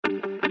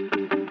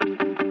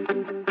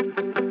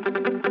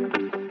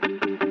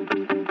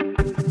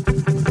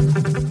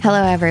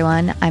Hello,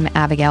 everyone. I'm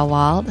Abigail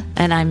Wald.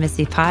 And I'm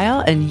Missy Pyle,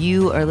 and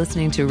you are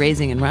listening to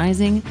Raising and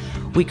Rising.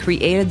 We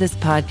created this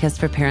podcast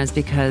for parents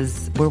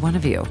because we're one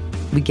of you.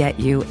 We get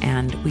you,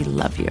 and we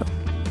love you.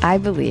 I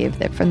believe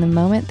that from the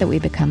moment that we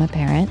become a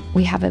parent,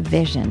 we have a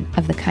vision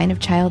of the kind of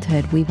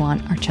childhood we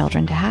want our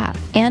children to have,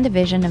 and a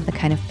vision of the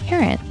kind of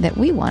parent that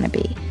we want to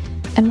be.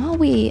 And while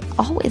we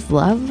always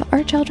love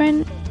our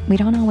children, we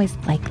don't always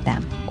like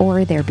them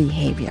or their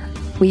behavior.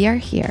 We are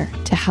here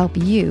to help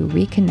you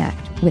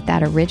reconnect with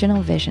that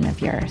original vision of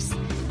yours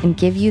and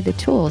give you the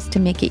tools to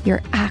make it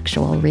your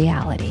actual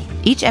reality.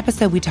 Each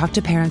episode, we talk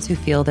to parents who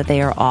feel that they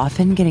are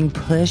often getting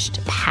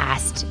pushed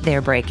past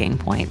their breaking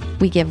point.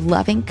 We give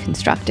loving,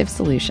 constructive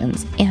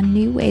solutions and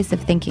new ways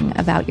of thinking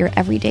about your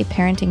everyday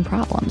parenting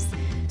problems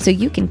so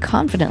you can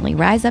confidently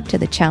rise up to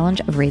the challenge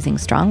of raising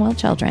strong-willed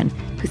children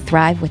who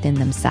thrive within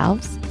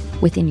themselves,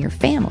 within your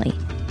family,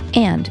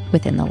 and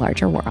within the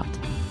larger world.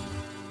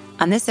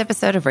 On this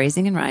episode of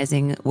Raising and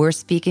Rising, we're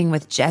speaking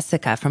with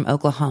Jessica from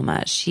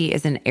Oklahoma. She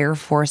is an Air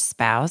Force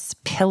spouse,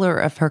 pillar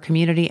of her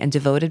community, and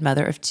devoted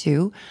mother of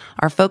two.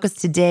 Our focus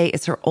today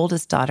is her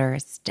oldest daughter,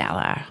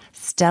 Stella.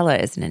 Stella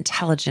is an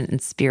intelligent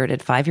and spirited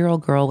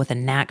 5-year-old girl with a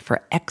knack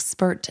for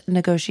expert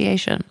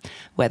negotiation.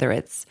 Whether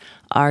it's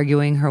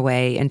arguing her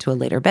way into a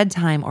later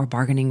bedtime or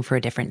bargaining for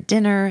a different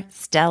dinner,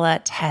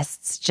 Stella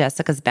tests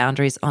Jessica's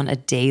boundaries on a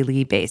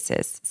daily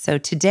basis. So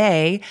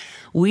today,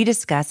 we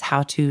discuss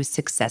how to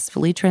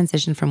successfully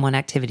transition from one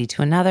activity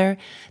to another,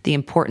 the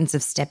importance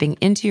of stepping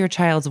into your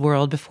child's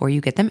world before you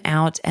get them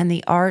out, and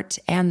the art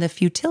and the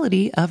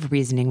futility of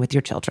reasoning with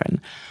your children.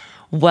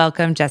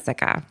 Welcome,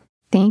 Jessica.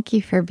 Thank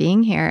you for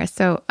being here.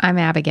 So I'm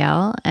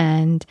Abigail,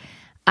 and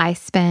I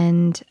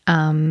spend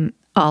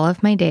all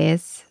of my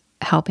days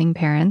helping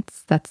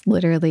parents. That's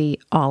literally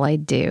all I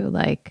do,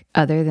 like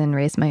other than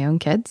raise my own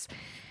kids.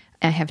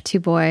 I have 2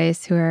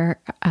 boys who are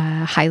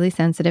highly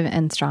sensitive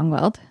and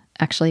strong-willed.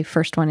 Actually,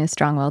 first one is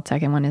strong-willed,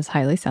 second one is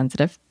highly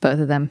sensitive. Both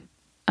of them,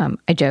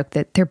 I joke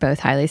that they're both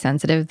highly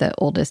sensitive. The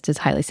oldest is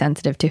highly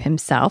sensitive to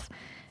himself,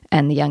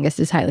 and the youngest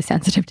is highly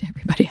sensitive to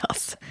everybody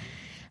else.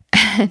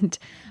 And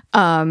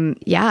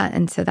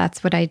and so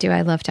that's what I do.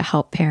 I love to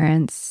help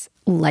parents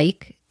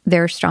like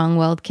their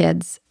strong-willed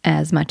kids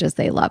as much as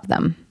they love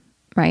them,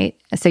 right?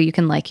 So you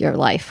can like your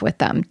life with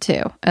them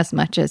too, as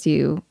much as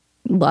you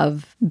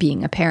love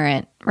being a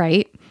parent,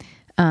 right?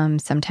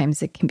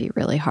 Sometimes it can be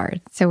really hard.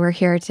 So we're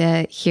here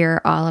to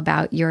hear all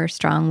about your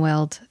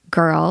strong-willed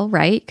girl,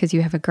 right? Because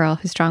you have a girl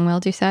who's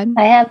strong-willed, you said?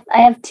 I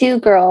have 2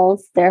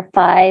 girls. They're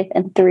 5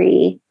 and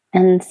 3.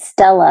 And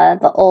Stella,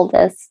 the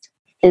oldest,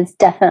 is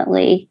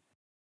definitely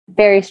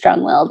very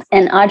strong-willed.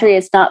 And Audrey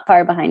is not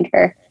far behind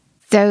her.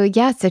 So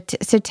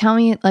so tell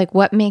me, like,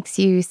 what makes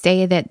you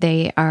say that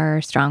they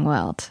are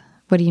strong-willed?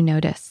 What do you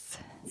notice?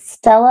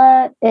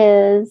 Stella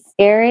is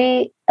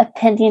very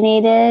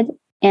opinionated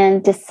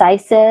and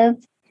decisive,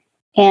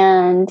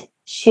 and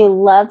she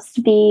loves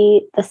to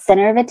be the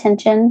center of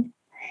attention,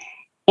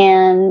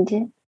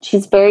 and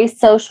she's very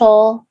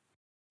social.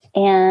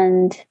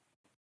 And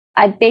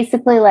I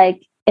basically,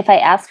 like, if I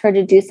ask her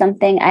to do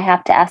something, I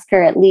have to ask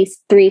her at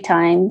least 3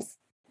 times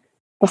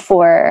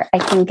before I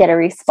can get a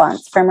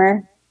response from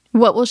her.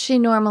 What will she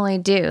normally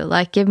do?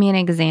 Like, give me an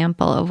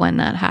example of when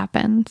that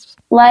happens.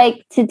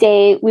 Like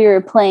today, we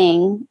were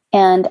playing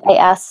and I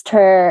asked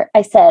her,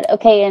 I said,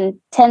 okay, in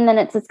 10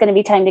 minutes, it's going to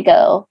be time to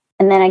go.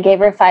 And then I gave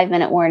her a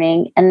 5-minute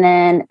warning. And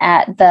then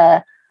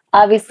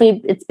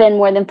obviously it's been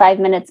more than 5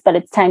 minutes, but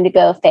it's time to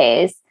go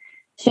phase,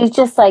 she was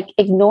just like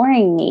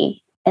ignoring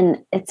me.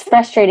 And it's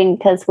frustrating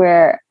because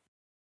we're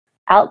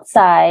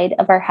outside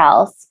of our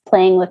house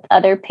playing with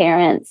other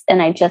parents. And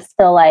I just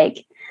feel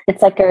like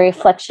it's like a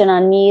reflection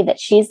on me that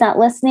she's not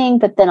listening,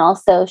 but then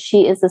also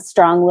she is a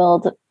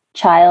strong-willed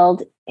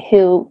child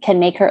who can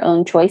make her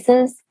own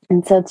choices.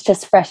 And so it's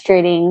just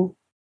frustrating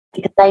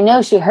because I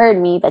know she heard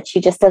me, but she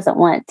just doesn't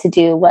want to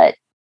do what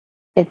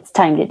it's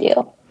time to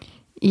do.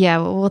 Yeah,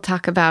 well, we'll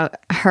talk about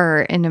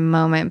her in a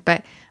moment.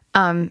 But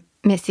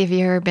Missy, have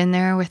you ever been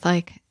there with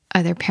like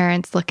other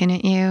parents looking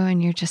at you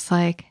and you're just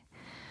like,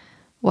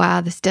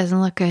 wow, this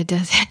doesn't look good,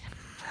 does it?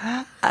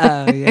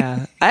 Oh,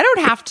 yeah. I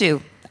don't have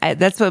to.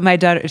 That's what my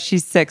daughter,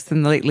 she's 6,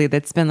 and lately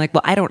that's been like,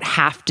 well, I don't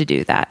have to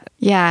do that.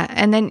 Yeah.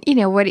 And then,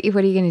 what are you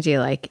going to do?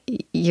 Like,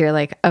 you're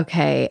like,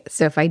 okay,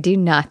 so if I do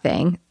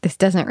nothing, this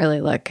doesn't really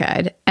look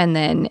good. And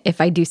then if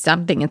I do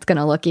something, it's going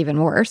to look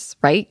even worse,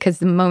 right? Because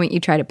the moment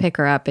you try to pick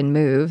her up and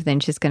move, then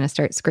she's going to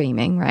start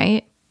screaming,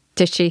 right?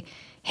 Does she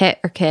hit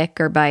or kick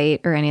or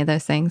bite or any of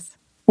those things?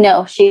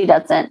 No, she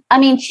doesn't. I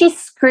mean, she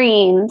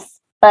screams,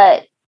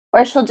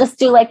 or she'll just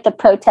do like the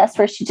protest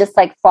where she just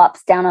like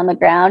flops down on the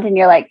ground and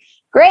you're like,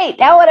 great,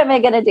 now what am I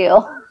going to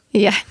do?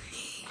 Yeah.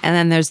 And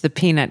then there's the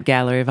peanut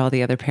gallery of all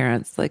the other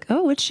parents. Like,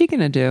 oh, what's she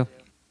going to do?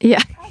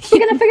 Yeah. How's she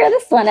going to figure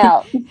this one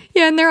out?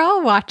 Yeah. And they're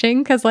all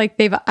watching because like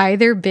they've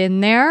either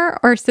been there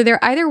or so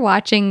they're either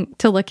watching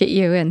to look at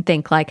you and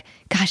think like,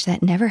 gosh,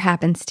 that never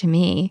happens to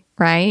me.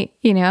 Right.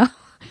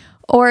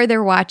 Or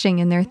they're watching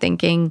and they're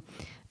thinking,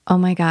 oh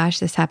my gosh,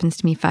 this happens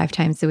to me 5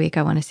 times a week.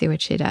 I want to see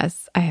what she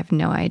does. I have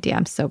no idea.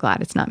 I'm so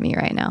glad it's not me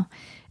right now.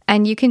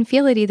 And you can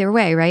feel it either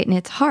way, right? And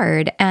it's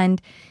hard.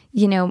 And,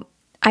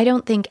 I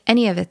don't think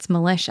any of it's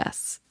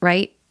malicious,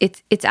 right?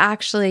 It's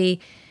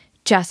actually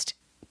just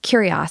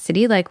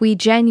curiosity. Like, we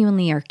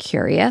genuinely are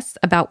curious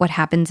about what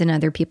happens in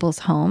other people's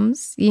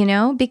homes,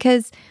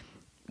 because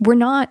we're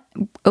not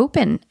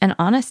open and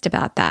honest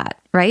about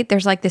that, right?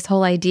 There's like this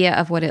whole idea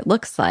of what it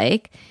looks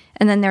like.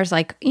 And then there's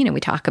like, we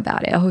talk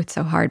about it. Oh, it's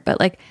so hard. But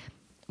like,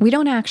 we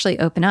don't actually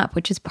open up,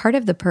 which is part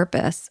of the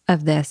purpose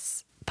of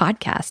this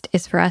podcast,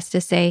 is for us to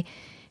say,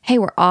 hey,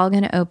 we're all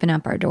going to open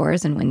up our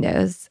doors and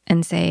windows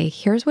and say,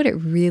 here's what it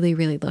really,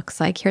 really looks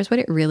like. Here's what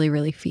it really,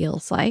 really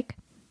feels like,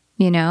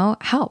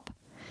 help.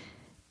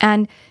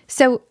 And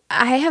so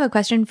I have a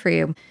question for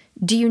you.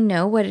 Do you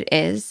know what it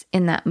is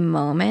in that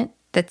moment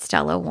that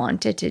Stella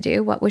wanted to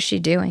do? What was she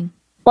doing?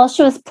 Well,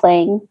 she was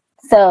playing.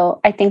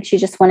 So I think she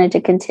just wanted to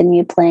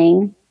continue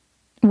playing.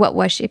 What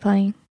was she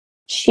playing?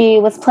 She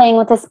was playing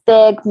with this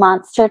big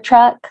monster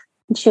truck,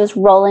 and she was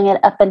rolling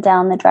it up and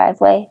down the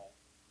driveway.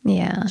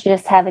 Yeah. She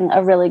was having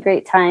a really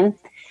great time.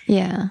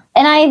 Yeah.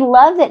 And I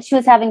love that she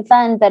was having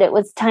fun, but it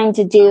was time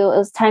to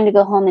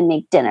go home and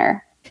make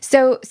dinner.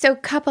 So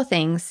couple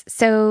things.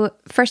 So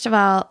first of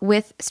all,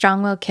 with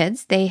strong-willed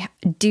kids, they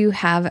do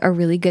have a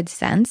really good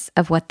sense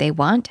of what they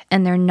want,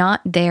 and they're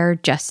not there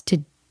just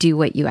to do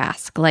what you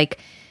ask. Like,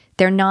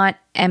 they're not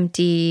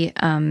empty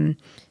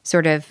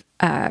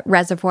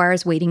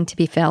reservoirs waiting to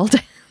be filled.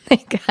 They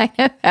kind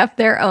of have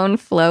their own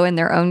flow and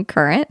their own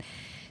current.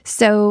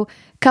 So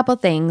couple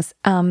things.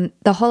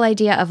 The whole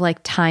idea of like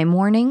time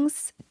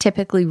warnings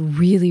typically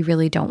really,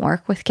 really don't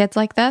work with kids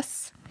like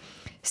this.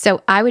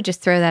 So I would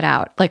just throw that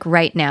out like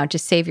right now,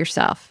 just save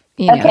yourself,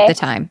 the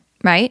time,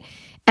 right?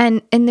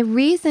 And the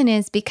reason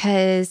is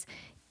because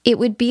it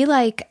would be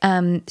like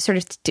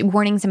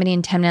warning somebody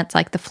in 10 minutes,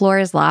 like the floor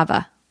is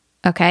lava,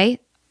 okay?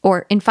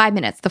 Or in 5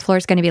 minutes, the floor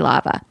is going to be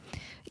lava.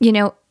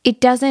 It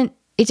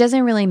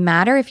doesn't really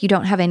matter if you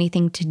don't have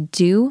anything to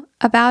do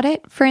about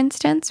it, for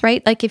instance,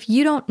 right? Like if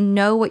you don't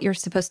know what you're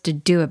supposed to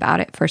do about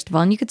it, first of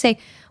all, and you could say,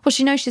 well,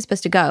 she knows she's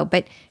supposed to go,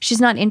 but she's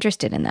not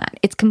interested in that.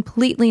 It's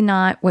completely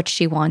not what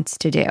she wants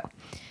to do.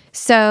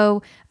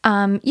 So,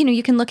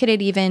 you can look at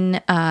it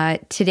even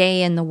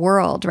today in the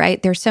world,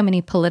 right? There's so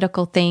many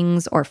political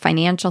things or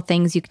financial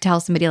things. You could tell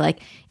somebody like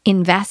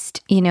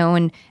invest,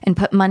 and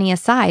put money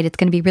aside. It's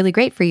going to be really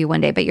great for you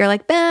one day. But you're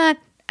like, I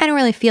don't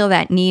really feel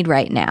that need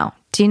right now.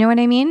 Do you know what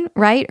I mean?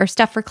 Right? Or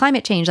stuff for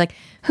climate change. Like,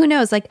 who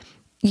knows? Like,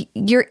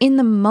 you're in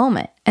the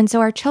moment. And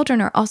so our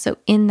children are also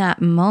in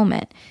that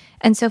moment.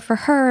 And so for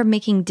her,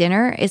 making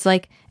dinner is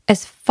like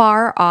as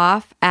far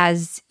off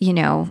as,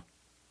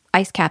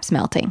 ice caps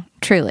melting,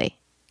 truly.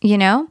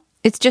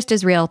 It's just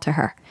as real to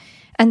her.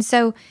 And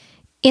so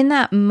in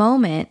that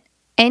moment,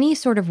 any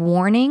sort of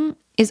warning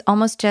is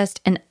almost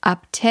just an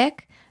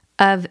uptick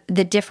of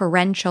the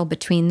differential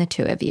between the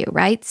two of you,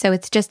 right? So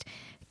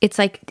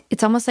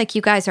it's almost like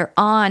you guys are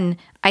on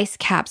ice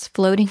caps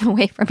floating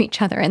away from each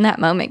other in that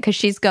moment, because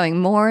she's going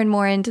more and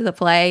more into the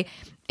play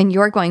and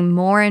you're going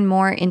more and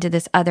more into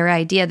this other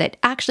idea that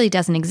actually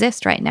doesn't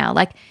exist right now.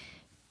 Like,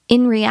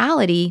 in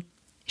reality,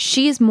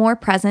 she is more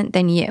present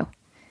than you.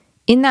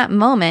 In that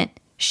moment,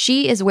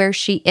 she is where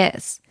she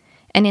is.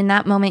 And in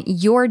that moment,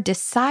 you're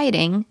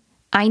deciding,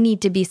 I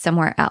need to be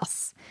somewhere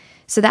else.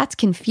 So that's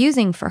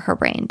confusing for her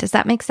brain. Does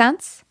that make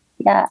sense?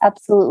 Yeah,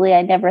 absolutely.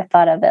 I never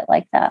thought of it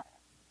like that.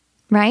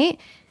 Right?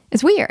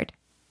 It's weird.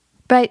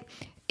 But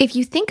if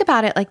you think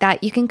about it like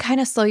that, you can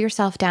kind of slow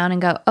yourself down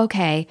and go,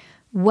 okay,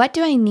 what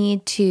do I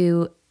need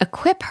to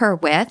equip her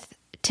with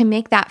to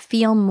make that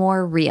feel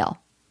more real?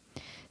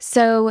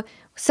 So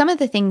some of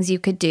the things you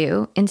could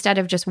do instead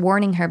of just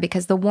warning her,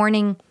 because the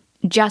warning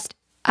just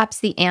ups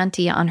the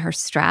ante on her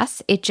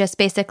stress. It just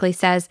basically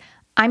says,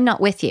 I'm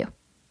not with you.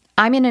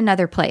 I'm in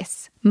another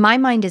place. My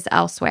mind is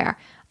elsewhere.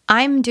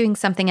 I'm doing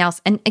something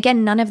else. And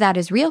again, none of that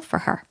is real for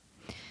her.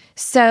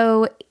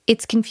 So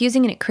it's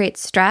confusing and it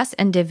creates stress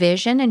and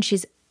division, and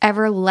she's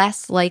ever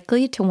less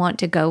likely to want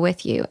to go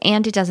with you.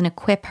 And it doesn't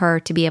equip her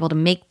to be able to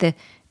make the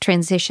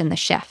transition, the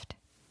shift.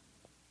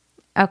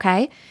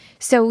 Okay?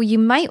 So you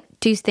might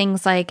do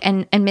things like,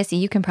 and Missy,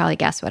 you can probably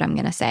guess what I'm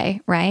going to say,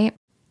 right?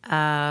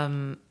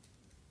 No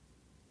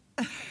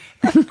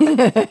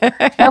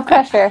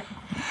pressure.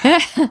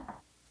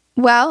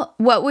 Well,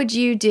 what would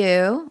you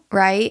do,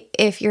 right,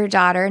 if your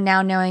daughter,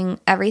 now knowing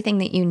everything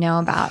that you know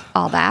about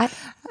all that?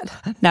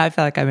 Now I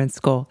feel like I'm in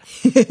school.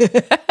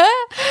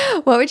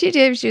 What would you do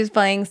if she was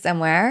playing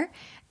somewhere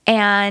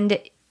and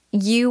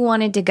you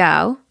wanted to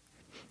go?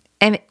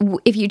 And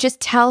if you just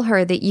tell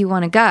her that you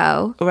want to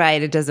go.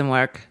 Right, it doesn't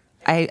work.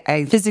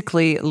 I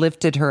physically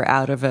lifted her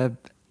out of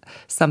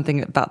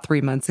something about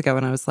 3 months ago,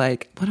 and I was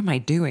like, what am I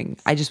doing?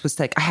 I just was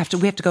like, we have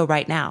to go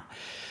right now.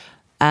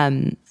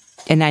 And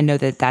I know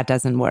that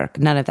doesn't work.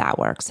 None of that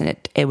works. And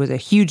it was a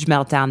huge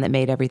meltdown that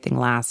made everything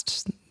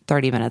last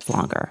 30 minutes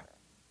longer.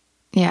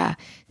 Yeah.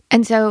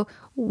 And so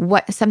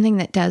something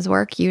that does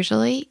work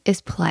usually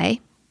is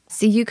play.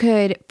 So you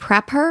could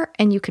prep her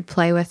and you could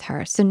play with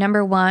her. So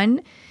number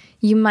one,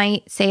 you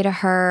might say to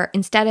her,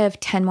 instead of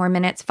 10 more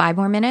minutes, 5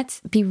 more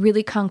minutes, be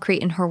really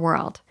concrete in her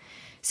world.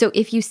 So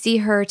if you see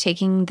her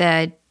taking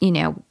the,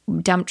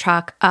 dump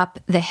truck up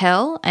the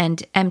hill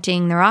and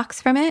emptying the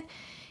rocks from it,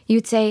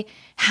 you'd say,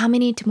 how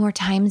many more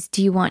times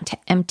do you want to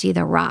empty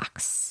the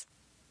rocks?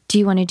 Do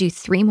you want to do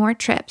 3 more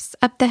trips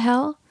up the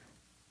hill?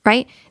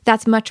 Right?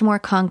 That's much more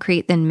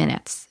concrete than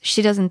minutes.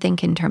 She doesn't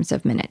think in terms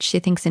of minutes. She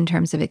thinks in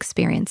terms of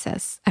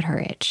experiences at her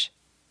age,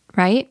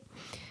 right?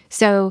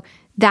 So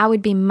that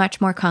would be much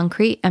more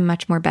concrete and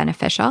much more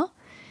beneficial.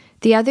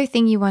 The other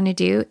thing you want to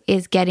do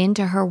is get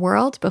into her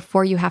world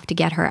before you have to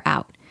get her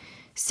out.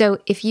 So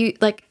if you,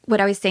 like what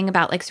I was saying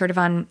about like sort of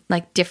on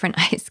like different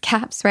ice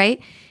caps,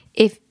 right?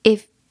 If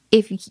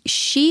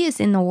she is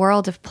in the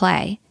world of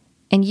play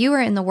and you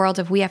are in the world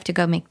of we have to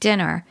go make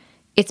dinner,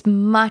 it's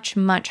much,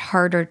 much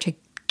harder to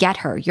get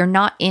her. You're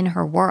not in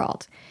her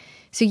world.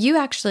 So you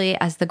actually,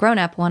 as the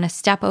grown-up, want to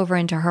step over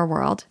into her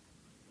world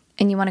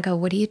and you want to go,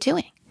 what are you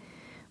doing?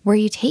 Where are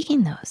you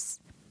taking those?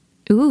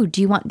 Ooh,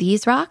 do you want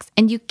these rocks?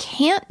 And you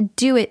can't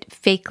do it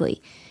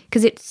fakely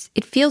because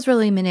it feels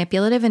really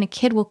manipulative and a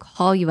kid will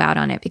call you out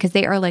on it because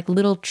they are like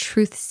little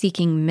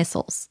truth-seeking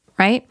missiles,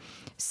 right?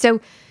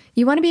 So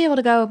you want to be able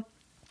to go,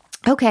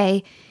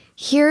 okay,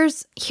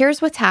 here's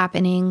what's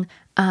happening.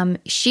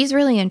 She's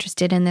really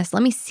interested in this.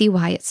 Let me see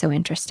why it's so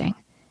interesting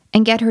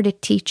and get her to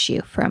teach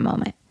you for a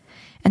moment.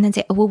 And then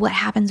say, oh, well, what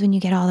happens when you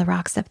get all the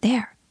rocks up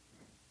there?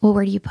 Well,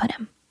 where do you put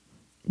them?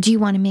 Do you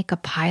want to make a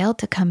pile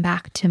to come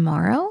back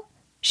tomorrow?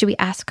 Should we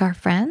ask our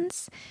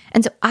friends?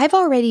 And so I've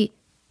already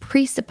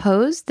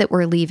presupposed that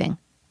we're leaving.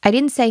 I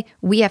didn't say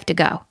we have to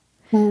go.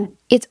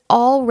 It's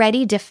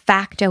already de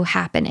facto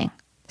happening.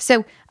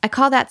 So I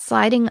call that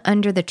sliding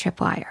under the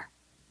tripwire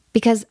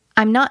because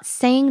I'm not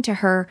saying to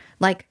her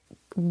like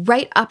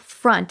right up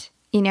front,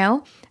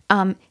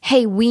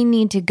 hey, we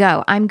need to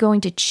go. I'm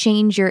going to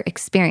change your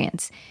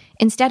experience.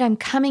 Instead, I'm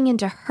coming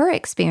into her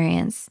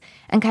experience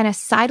and kind of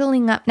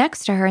sidling up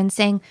next to her and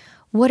saying,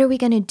 what are we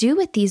going to do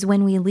with these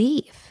when we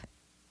leave?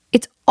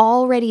 It's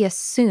already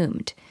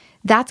assumed.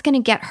 That's going to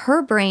get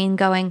her brain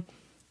going,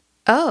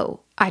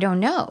 oh, I don't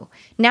know.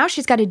 Now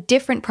she's got a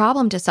different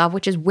problem to solve,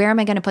 which is where am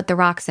I going to put the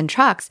rocks and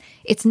trucks?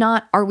 It's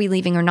not, are we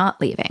leaving or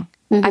not leaving?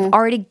 Mm-hmm. I've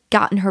already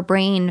gotten her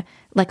brain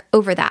like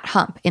over that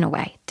hump in a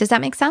way. Does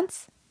that make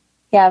sense?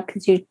 Yeah,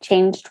 because you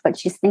changed what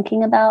she's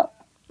thinking about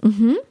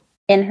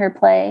in her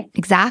play.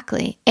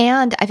 Exactly.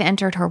 And I've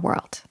entered her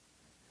world.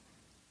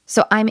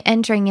 So I'm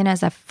entering in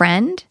as a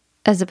friend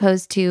as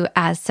opposed to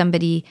as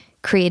somebody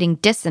creating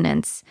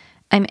dissonance.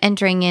 I'm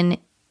entering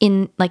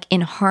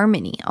in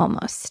harmony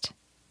almost.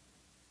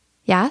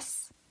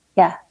 Yes?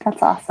 Yeah,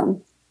 that's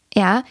awesome.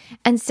 Yeah.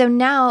 And so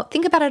now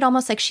think about it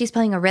almost like she's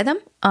playing a rhythm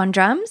on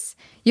drums.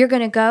 You're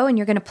going to go and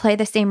you're going to play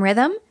the same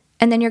rhythm,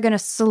 and then you're going to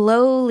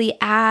slowly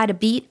add a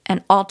beat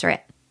and alter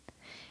it.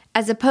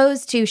 As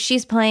opposed to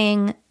she's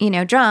playing,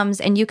 drums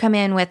and you come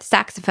in with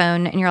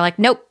saxophone and you're like,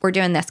 nope, we're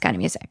doing this kind of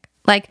music.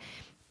 Like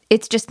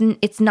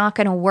it's not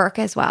going to work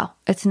as well.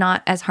 It's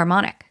not as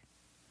harmonic.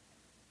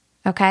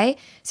 Okay.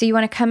 So you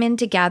want to come in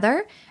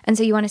together. And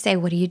so you want to say,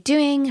 what are you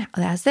doing?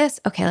 Oh, that's this.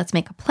 Okay. Let's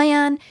make a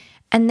plan.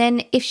 And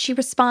then if she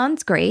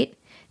responds, great.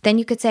 Then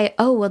you could say,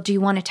 oh, well, do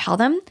you want to tell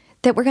them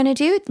that we're going to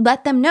do?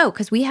 Let them know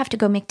because we have to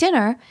go make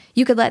dinner.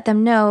 You could let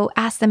them know,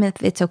 ask them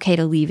if it's okay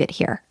to leave it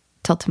here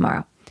till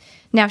tomorrow.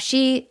 Now, if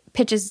she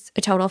pitches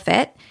a total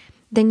fit,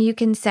 then you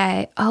can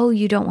say, oh,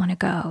 you don't want to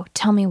go.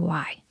 Tell me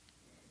why.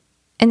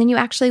 And then you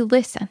actually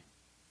listen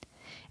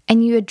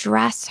and you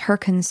address her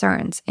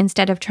concerns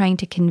instead of trying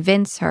to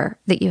convince her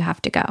that you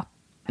have to go.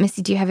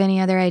 Missy, do you have any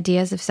other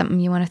ideas of something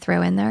you want to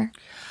throw in there?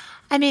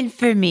 I mean,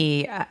 for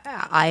me,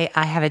 I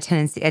have a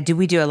tendency,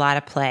 we do a lot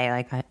of play,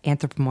 like I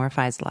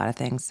anthropomorphize a lot of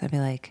things. I'd be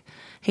like,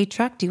 hey,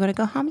 truck, do you want to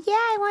go home? Yeah,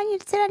 I want you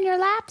to sit on your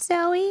lap,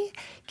 Zoe.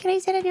 Can I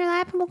sit on your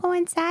lap and we'll go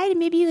inside and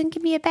maybe you can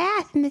give me a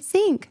bath in the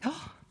sink?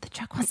 Oh, the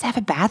truck wants to have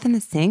a bath in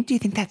the sink? Do you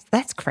think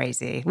that's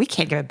crazy? We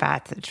can't give a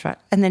bath to the truck.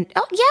 And then,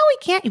 oh, yeah, we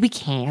can. We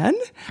can?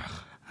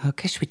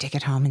 Okay, should we take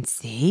it home and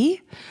see?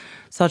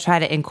 So I'll try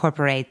to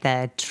incorporate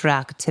the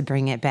truck to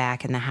bring it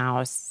back in the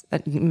house,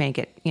 make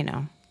it,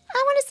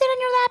 I want to sit on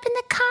your lap in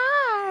the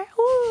car,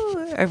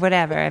 ooh, or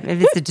whatever.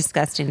 If it's a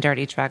disgusting,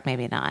 dirty truck,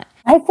 maybe not.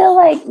 I feel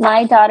like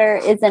my daughter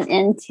isn't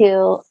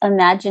into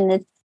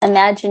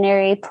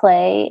imaginary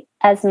play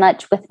as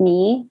much with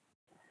me.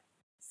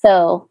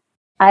 So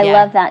I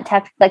love that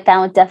tactic. Like that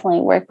would definitely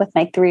work with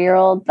my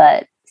 3-year-old,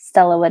 but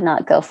Stella would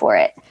not go for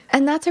it.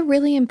 And that's a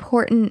really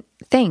important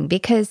thing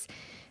because,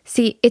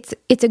 see, it's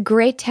a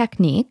great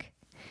technique.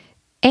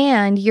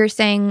 And you're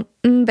saying,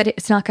 but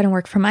it's not going to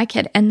work for my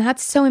kid. And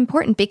that's so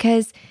important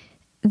because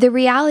the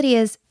reality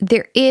is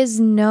there is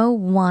no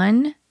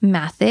one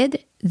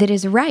method that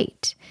is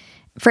right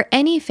for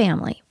any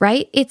family,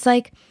 right? It's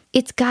like,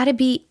 it's got to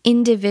be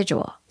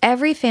individual.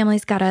 Every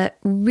family's got to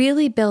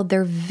really build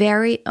their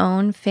very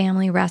own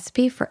family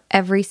recipe for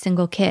every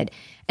single kid.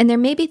 And there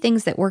may be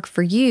things that work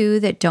for you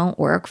that don't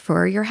work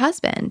for your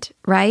husband,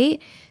 right?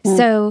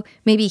 So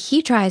maybe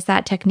he tries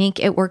that technique,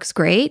 it works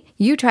great.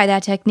 You try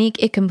that technique,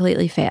 it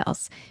completely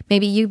fails.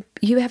 Maybe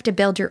you have to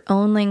build your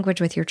own language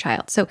with your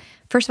child. So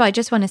first of all, I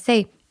just want to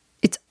say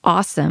it's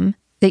awesome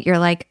that you're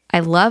like,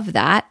 I love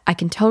that. I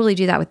can totally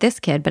do that with this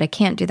kid, but I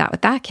can't do that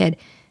with that kid.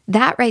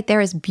 That right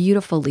there is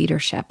beautiful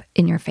leadership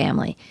in your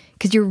family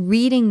because you're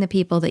reading the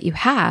people that you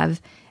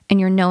have and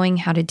you're knowing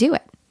how to do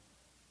it,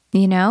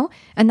 you know?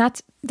 And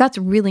that's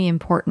really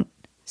important.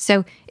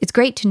 So it's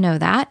great to know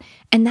that.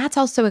 And that's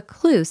also a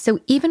clue. So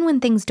even when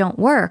things don't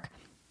work,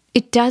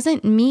 it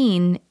doesn't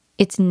mean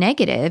it's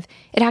negative.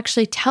 It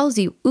actually tells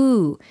you,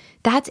 ooh,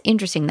 that's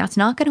interesting. That's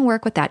not going to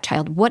work with that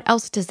child. What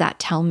else does that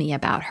tell me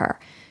about her?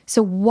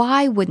 So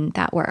why wouldn't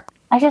that work?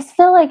 I just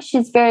feel like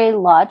she's very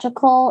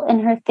logical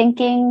in her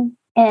thinking,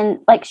 and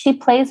like she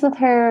plays with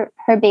her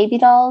baby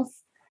dolls.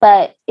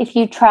 But if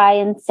you try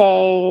and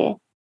say,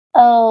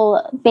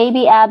 oh,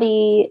 baby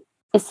Abby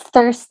is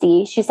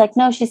thirsty, she's like,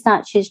 no, she's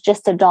not. She's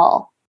just a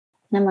doll.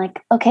 And I'm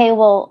like, okay,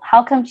 well,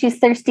 how come she's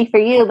thirsty for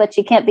you, but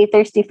she can't be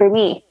thirsty for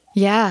me?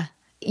 Yeah,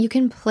 you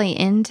can play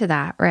into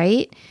that,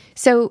 right?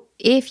 So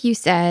if you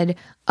said,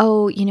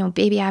 oh, you know,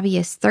 baby Abby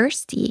is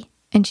thirsty,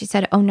 and she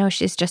said, oh no,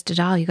 she's just a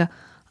doll, you go,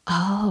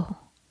 oh,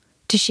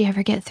 does she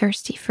ever get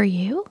thirsty for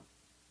you?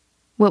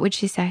 What would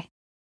she say?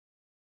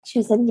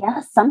 She said,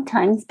 yeah,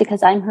 sometimes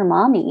because I'm her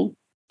mommy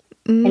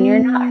and you're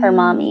not her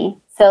mommy.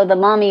 So the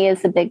mommy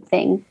is a big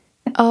thing.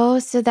 Oh,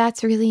 so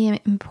that's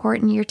really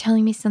important. You're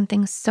telling me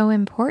something so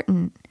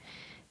important,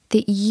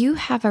 that you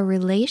have a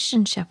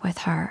relationship with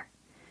her.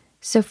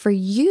 So for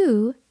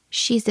you,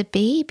 she's a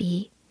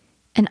baby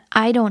and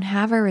I don't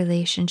have a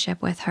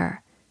relationship with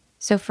her.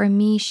 So for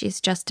me, she's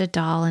just a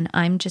doll and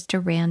I'm just a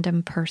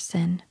random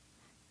person.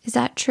 Is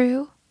that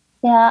true?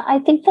 Yeah, I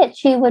think that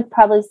she would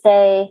probably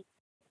say,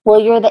 well,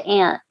 you're the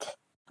aunt.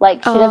 Like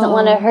she doesn't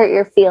want to hurt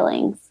your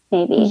feelings,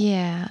 maybe.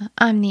 Yeah,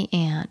 I'm the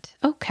aunt.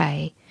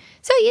 Okay.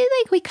 So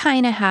we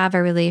kind of have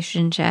a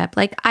relationship.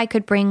 Like I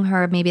could bring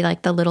her maybe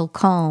like the little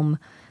comb,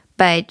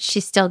 but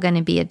she's still going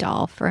to be a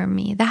doll for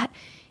me. That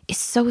is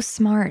so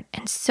smart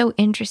and so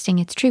interesting.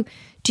 It's true.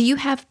 Do you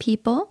have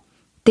people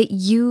that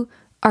you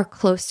are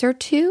closer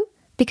to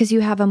because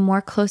you have a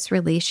more close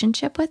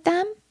relationship with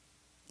them?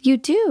 You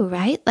do,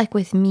 right? Like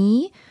with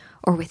me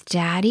or with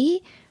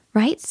Daddy,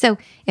 right? So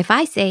if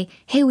I say,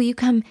 hey, will you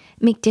come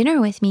make dinner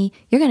with me?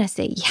 You're going to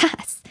say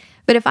yes.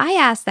 But if I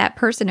ask that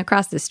person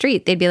across the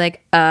street, they'd be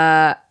like,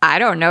 I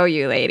don't know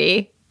you,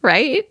 lady,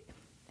 right?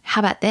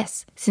 How about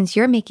this? Since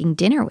you're making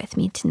dinner with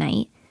me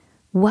tonight,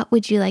 what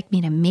would you like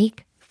me to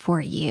make for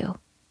you?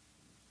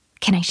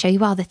 Can I show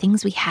you all the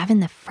things we have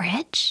in the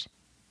fridge?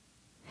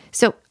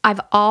 So I've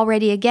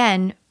already,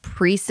 again,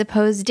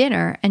 presupposed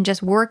dinner and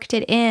just worked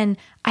it in.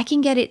 I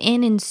can get it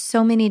in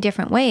so many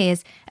different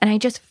ways, and I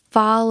just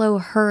follow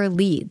her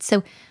lead.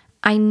 So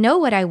I know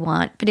what I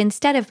want, but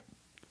instead of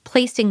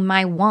placing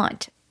my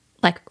want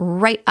like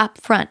right up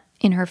front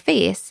in her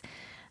face,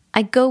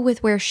 I go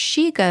with where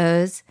she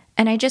goes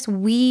and I just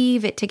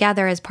weave it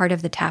together as part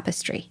of the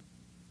tapestry.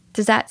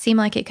 Does that seem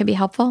like it could be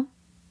helpful?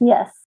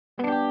 Yes.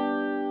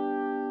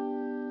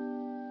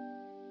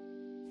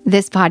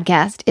 This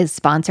podcast is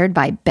sponsored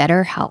by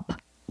BetterHelp.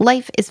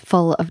 Life is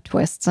full of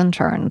twists and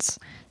turns.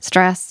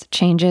 Stress,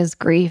 changes,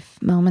 grief,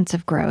 moments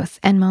of growth,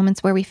 and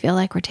moments where we feel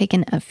like we're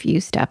taking a few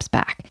steps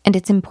back. And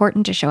it's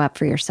important to show up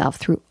for yourself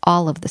through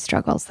all of the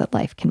struggles that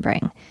life can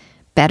bring.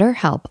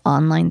 BetterHelp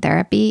Online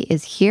Therapy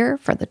is here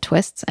for the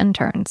twists and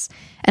turns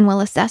and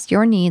will assess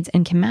your needs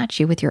and can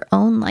match you with your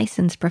own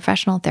licensed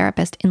professional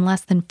therapist in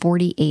less than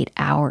 48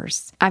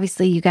 hours.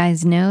 Obviously, you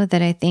guys know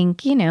that I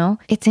think,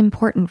 it's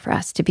important for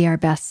us to be our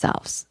best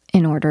selves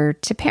in order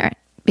to parent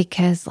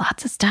because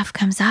lots of stuff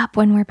comes up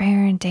when we're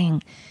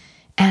parenting.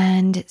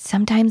 And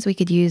sometimes we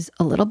could use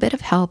a little bit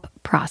of help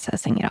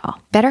processing it all.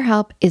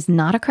 BetterHelp is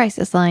not a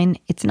crisis line.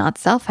 It's not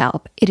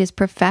self-help. It is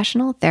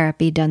professional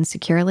therapy done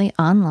securely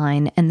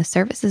online, and the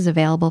service is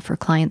available for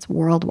clients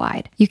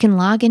worldwide. You can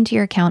log into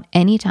your account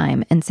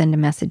anytime and send a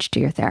message to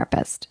your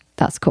therapist.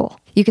 That's cool.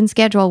 You can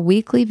schedule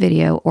weekly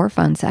video or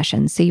phone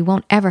sessions so you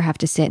won't ever have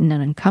to sit in an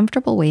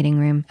uncomfortable waiting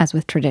room as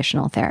with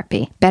traditional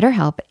therapy.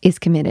 BetterHelp is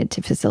committed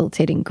to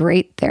facilitating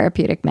great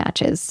therapeutic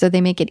matches, so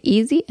they make it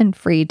easy and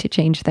free to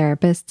change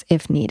therapists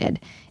if needed.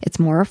 It's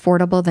more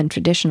affordable than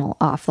traditional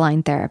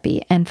offline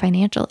therapy, and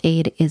financial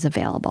aid is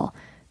available.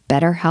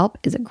 BetterHelp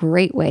is a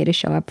great way to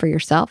show up for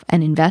yourself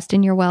and invest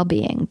in your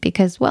well-being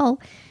because,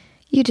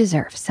 you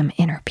deserve some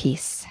inner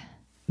peace.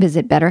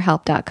 Visit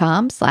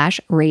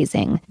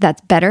betterhelp.com/raising.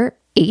 That's better,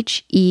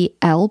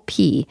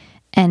 HELP,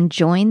 and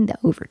join the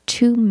over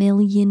 2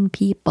 million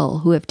people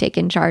who have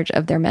taken charge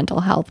of their mental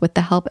health with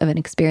the help of an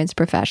experienced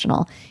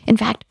professional. In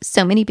fact,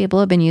 so many people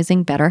have been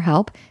using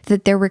BetterHelp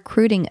that they're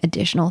recruiting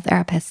additional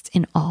therapists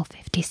in all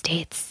 50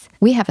 states.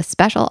 We have a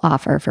special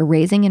offer for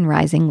Raising and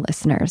Rising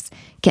listeners.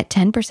 Get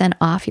 10%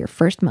 off your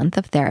first month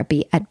of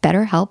therapy at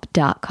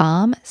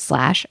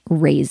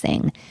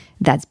betterhelp.com/raising.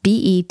 That's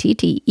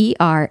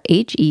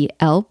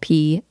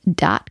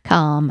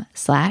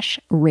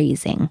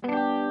BetterHelp.com/raising.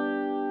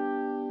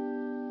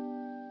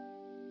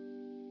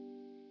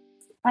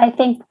 I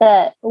think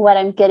that what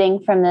I'm getting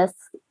from this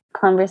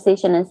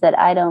conversation is that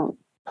I don't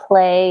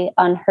play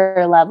on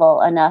her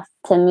level enough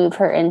to move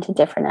her into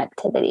different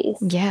activities.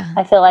 Yeah.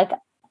 I feel like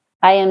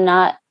I am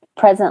not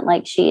present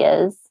like she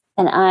is.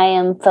 And I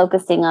am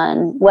focusing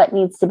on what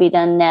needs to be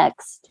done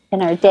next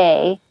in our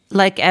day.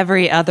 Like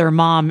every other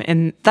mom.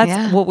 And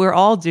that's what we're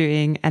all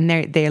doing. And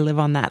they live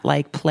on that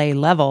like play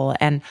level.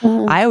 And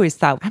I always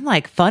thought, I'm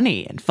like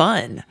funny and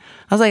fun.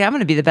 I was like, I'm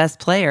going to be the best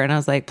player. And I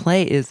was like,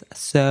 play is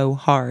so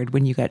hard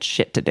when you got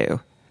shit to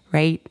do,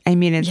 right? I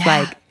mean, it's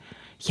like,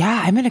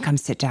 yeah, I'm going to come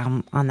sit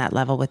down on that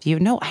level with you.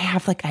 No, I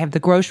have the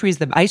groceries,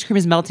 the ice cream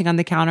is melting on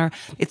the counter.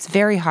 It's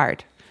very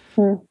hard.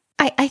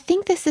 I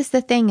think this is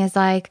the thing is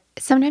like,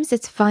 sometimes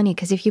it's funny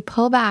because if you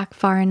pull back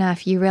far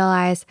enough, you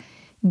realize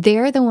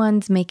they're the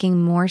ones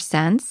making more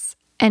sense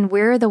and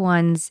we're the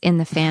ones in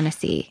the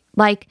fantasy.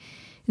 Like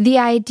the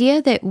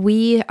idea that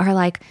we are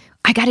like,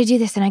 I got to do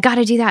this and I got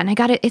to do that.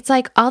 And it's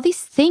like all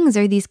these things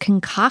are these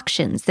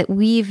concoctions that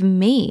we've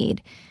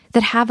made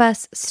that have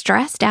us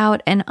stressed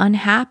out and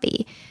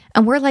unhappy.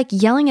 And we're like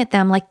yelling at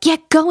them like,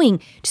 get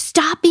going,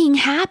 stop being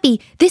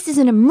happy. This is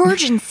an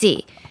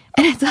emergency.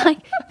 And it's like,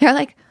 they're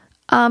like,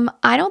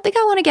 I don't think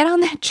I want to get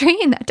on that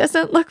train. That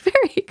doesn't look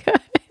very good,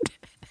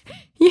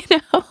 you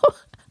know?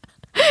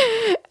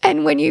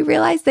 And when you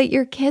realize that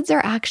your kids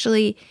are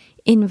actually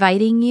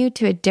inviting you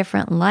to a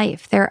different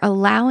life, they're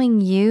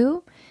allowing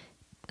you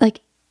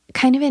like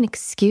kind of an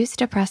excuse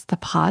to press the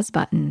pause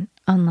button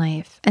on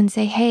life and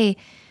say, hey,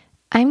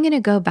 I'm going to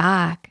go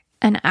back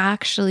and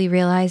actually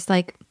realize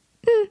like,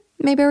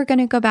 maybe we're going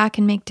to go back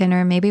and make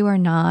dinner. Maybe we're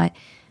not.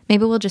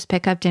 Maybe we'll just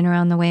pick up dinner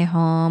on the way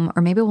home,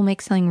 or maybe we'll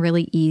make something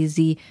really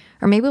easy,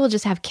 or maybe we'll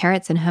just have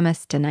carrots and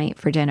hummus tonight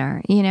for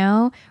dinner, you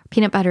know,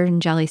 peanut butter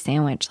and jelly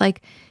sandwich.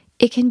 Like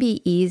it can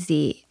be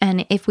easy.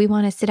 And if we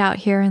want to sit out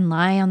here and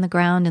lie on the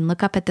ground and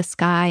look up at the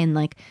sky and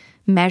like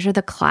measure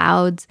the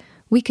clouds,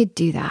 we could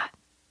do that.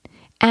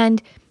 And,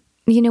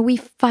 you know, we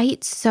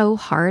fight so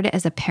hard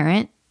as a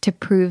parent to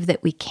prove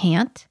that we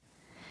can't.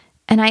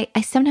 And I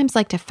sometimes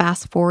like to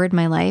fast forward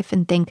my life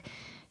and think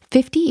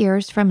 50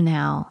 years from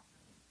now,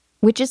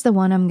 which is the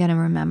one I'm going to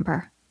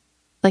remember?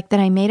 Like that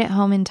I made it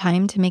home in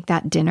time to make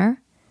that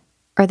dinner,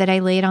 or that I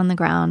laid on the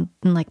ground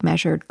and like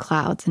measured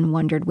clouds and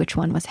wondered which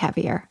one was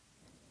heavier,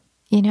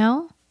 you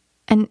know?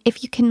 And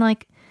if you can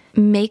like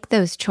make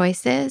those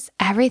choices,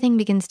 everything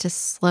begins to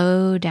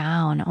slow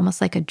down, almost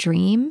like a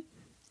dream,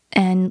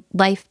 and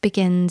life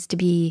begins to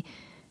be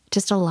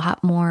just a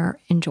lot more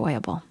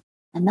enjoyable.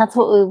 And that's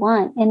what we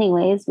want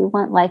anyways. We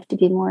want life to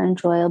be more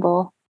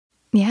enjoyable.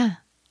 Yeah.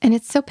 And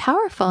it's so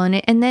powerful.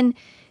 And then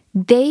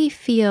they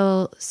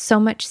feel so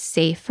much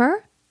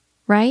safer,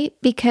 right?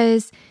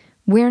 Because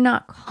we're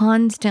not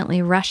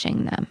constantly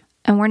rushing them.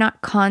 And we're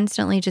not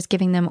constantly just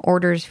giving them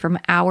orders from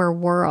our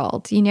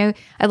world. You know,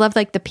 I love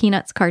like the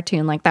Peanuts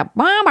cartoon, like that,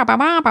 bah, bah, bah,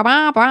 bah,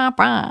 bah, bah,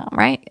 bah,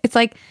 right? It's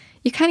like,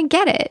 you kind of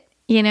get it,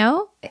 you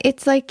know?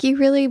 It's like you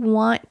really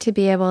want to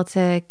be able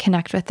to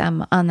connect with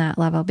them on that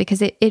level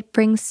because it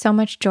brings so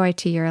much joy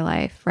to your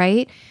life,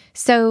 right?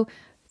 So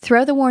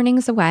throw the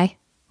warnings away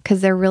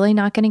because they're really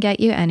not going to get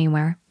you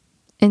anywhere.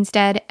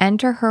 Instead,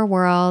 enter her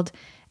world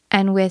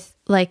and with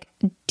like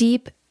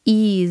deep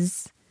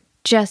ease,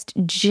 just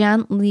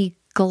gently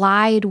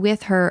glide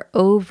with her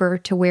over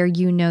to where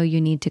you know you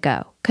need to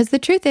go. Because the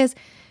truth is,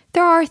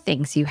 there are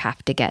things you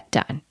have to get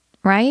done,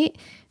 right?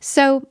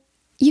 So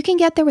you can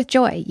get there with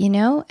joy, you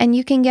know, and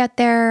you can get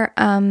there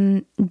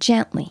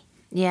gently.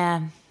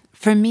 Yeah.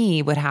 For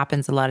me, what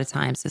happens a lot of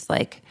times is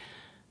like,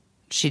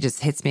 she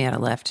just hits me out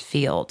of left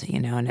field, you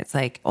know, and it's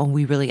like, oh,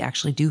 we really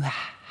actually do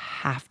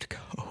have to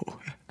go.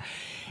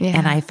 Yeah.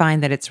 And I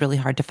find that it's really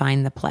hard to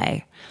find the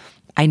play.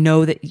 I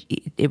know that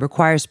it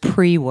requires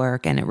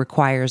pre-work and it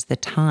requires the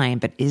time,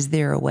 but is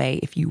there a way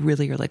if you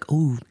really are like,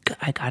 oh,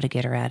 I got to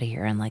get her out of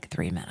here in like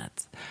 3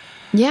 minutes?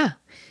 Yeah.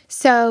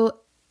 So,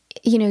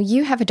 you know,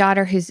 you have a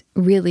daughter who's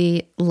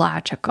really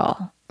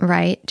logical,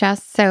 right,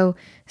 Jess?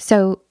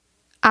 So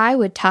I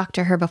would talk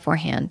to her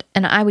beforehand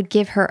and I would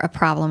give her a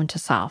problem to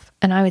solve.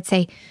 And I would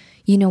say,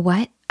 you know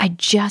what? I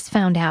just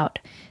found out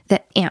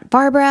that Aunt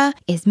Barbara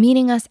is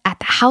meeting us at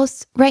the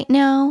house right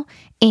now.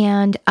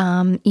 And,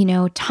 you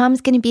know,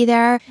 Tom's going to be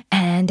there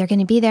and they're going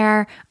to be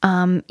there,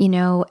 you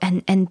know,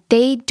 and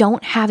they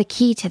don't have a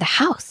key to the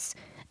house.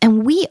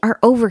 And we are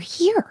over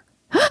here.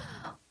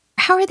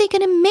 How are they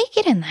going to make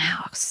it in the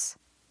house?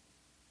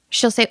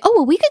 She'll say, oh,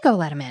 well, we could go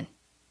let them in. And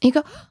you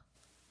go,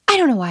 I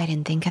don't know why I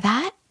didn't think of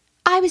that.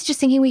 I was just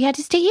thinking we had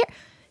to stay here.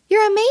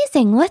 You're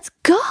amazing. Let's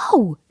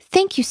go.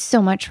 Thank you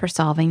so much for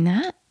solving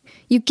that.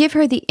 You give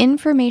her the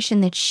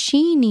information that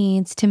she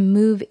needs to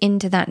move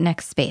into that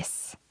next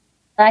space.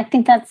 I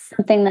think that's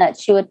something that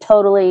she would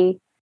totally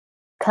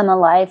come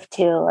alive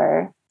to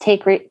or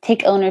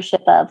take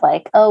ownership of,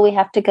 like, oh, we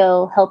have to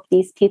go help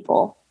these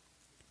people.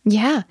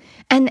 Yeah.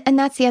 And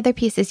that's the other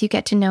piece is you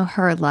get to know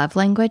her love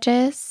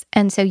languages.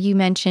 And so you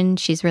mentioned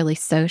she's really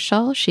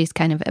social. She's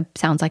kind of,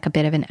 sounds like a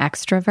bit of an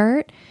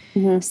extrovert.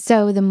 Mm-hmm.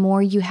 So the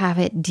more you have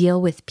it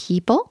deal with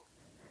people,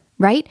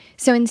 right?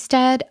 So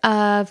instead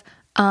of,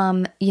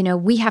 you know,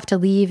 we have to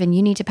leave and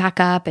you need to pack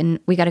up and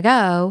we got to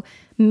go,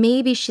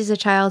 maybe she's a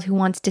child who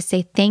wants to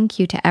say thank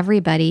you to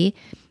everybody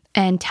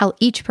and tell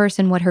each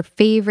person what her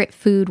favorite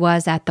food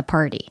was at the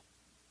party.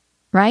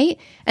 right?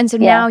 And so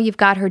now you've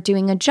got her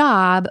doing a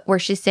job where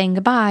she's saying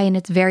goodbye and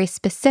it's very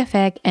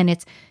specific and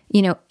it's,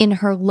 in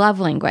her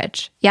love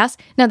language. Yes?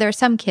 Now, there are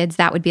some kids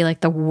that would be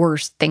like the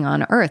worst thing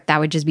on earth.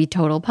 That would just be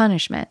total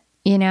punishment,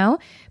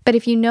 But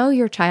if you know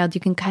your child,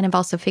 you can kind of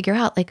also figure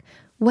out like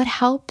what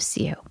helps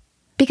you.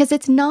 Because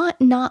it's not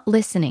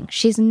listening.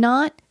 She's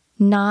not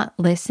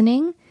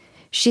listening.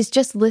 She's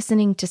just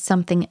listening to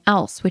something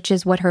else, which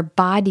is what her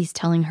body's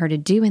telling her to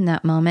do in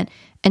that moment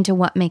and to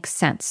what makes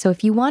sense. So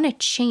if you want to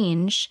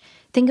change,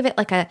 think of it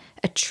like a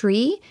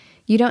tree.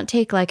 You don't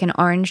take like an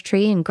orange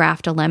tree and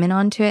graft a lemon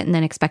onto it and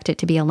then expect it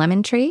to be a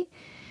lemon tree.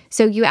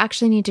 So you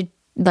actually need to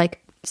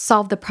like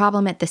solve the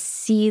problem at the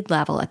seed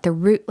level, at the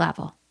root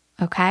level.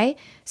 Okay.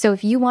 So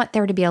if you want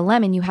there to be a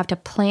lemon, you have to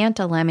plant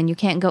a lemon. You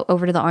can't go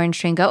over to the orange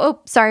tree and go, oh,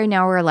 sorry,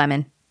 now we're a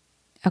lemon.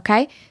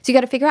 Okay. So you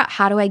got to figure out,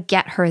 how do I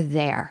get her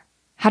there?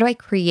 How do I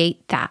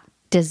create that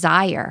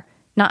desire?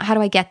 Not how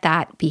do I get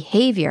that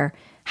behavior?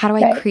 How do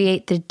I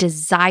create the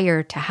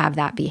desire to have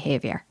that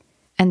behavior?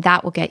 And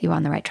that will get you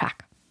on the right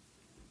track.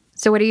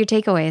 So what are your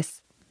takeaways?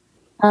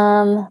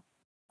 My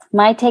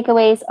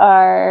takeaways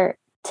are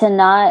to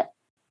not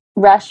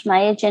rush my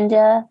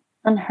agenda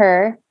on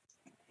her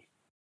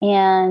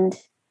and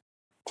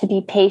to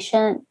be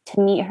patient,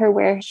 to meet her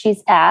where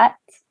she's at,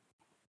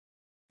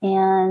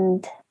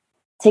 and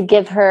to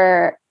give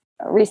her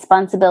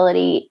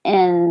responsibility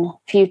in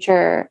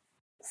future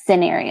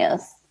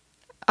scenarios.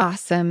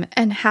 Awesome.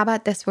 And how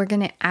about this? We're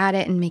going to add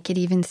it and make it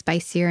even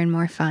spicier and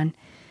more fun.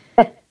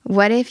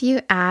 What if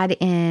you add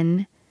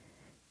in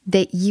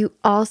that you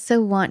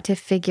also want to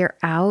figure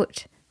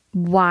out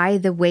why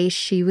the way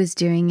she was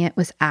doing it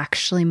was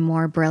actually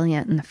more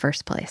brilliant in the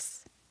first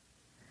place?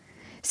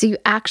 So you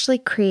actually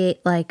create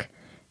like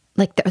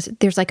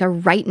there's like a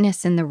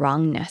rightness and the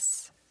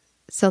wrongness.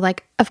 So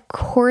like, of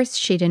course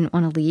she didn't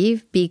want to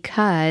leave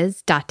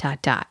because ...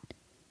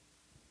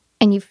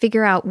 And you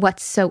figure out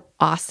what's so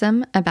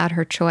awesome about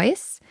her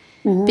choice,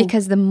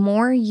 because the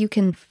more you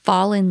can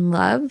fall in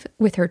love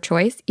with her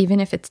choice, even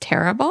if it's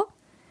terrible,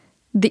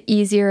 the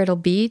easier it'll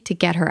be to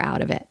get her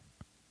out of it.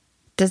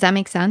 Does that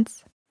make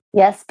sense?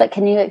 Yes, but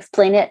can you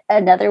explain it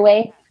another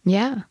way?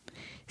 Yeah.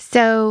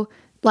 So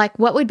like,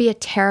 what would be a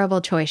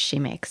terrible choice she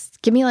makes?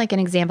 Give me like an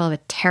example of a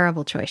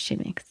terrible choice she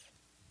makes.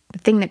 The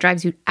thing that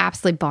drives you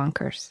absolutely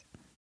bonkers.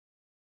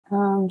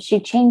 She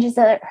changes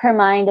her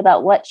mind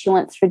about what she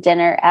wants for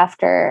dinner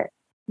after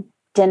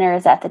dinner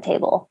is at the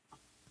table.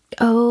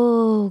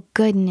 Oh,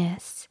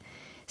 goodness.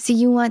 So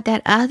you want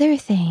that other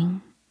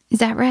thing. Is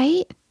that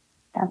right?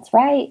 That's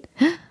right.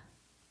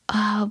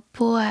 Oh,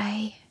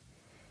 boy.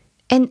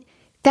 And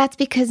that's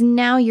because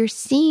now you're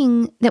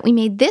seeing that we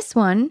made this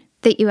one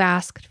that you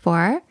asked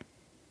for,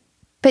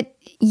 but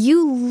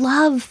you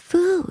love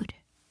food.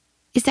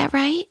 Is that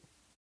right?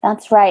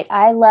 That's right.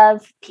 I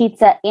love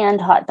pizza and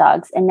hot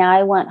dogs, and now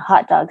I want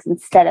hot dogs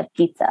instead of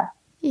pizza.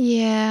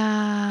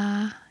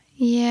 Yeah.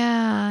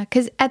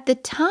 Because at the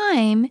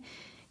time,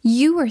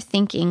 you were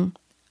thinking,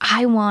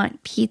 I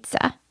want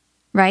pizza,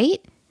 right?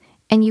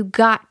 And you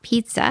got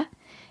pizza.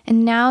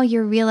 And now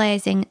you're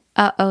realizing,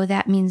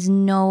 that means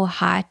no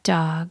hot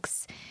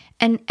dogs.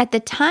 And at the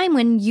time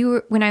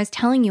when I was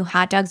telling you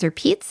hot dogs or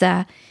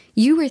pizza,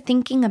 you were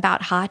thinking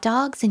about hot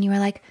dogs and you were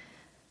like,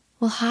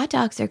 well, hot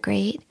dogs are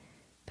great,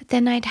 but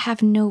then I'd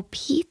have no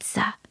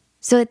pizza.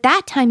 So at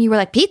that time you were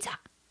like, pizza.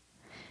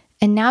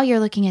 And now you're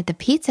looking at the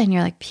pizza and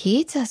you're like,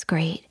 pizza's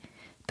great,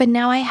 but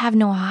now I have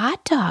no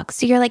hot dogs.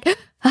 So you're like,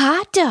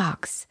 hot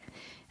dogs.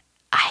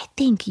 I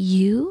think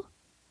you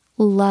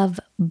love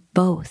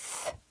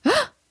both.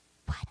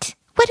 What?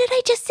 What did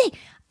I just say?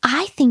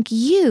 I think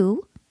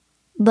you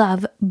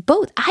love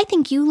both. I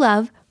think you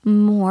love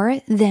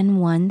more than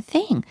one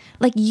thing.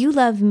 Like you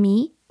love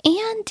me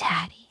and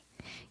Daddy.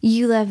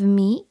 You love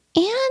me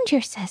and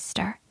your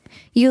sister.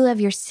 You love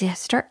your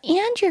sister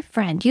and your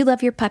friend. You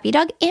love your puppy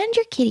dog and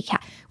your kitty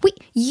cat.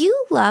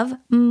 You love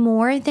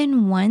more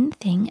than one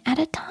thing at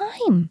a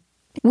time.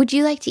 Would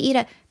you like to eat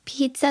a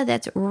pizza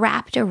that's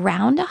wrapped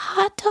around a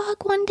hot dog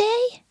one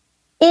day?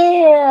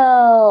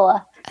 Ew.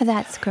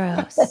 That's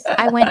gross.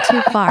 I went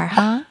too far,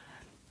 huh?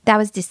 That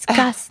was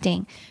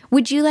disgusting.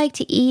 Would you like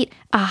to eat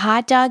a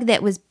hot dog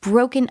that was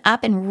broken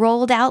up and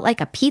rolled out like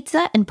a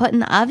pizza and put in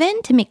the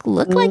oven to make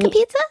look like a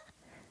pizza?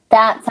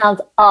 That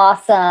sounds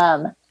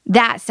awesome.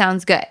 That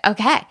sounds good.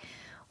 Okay.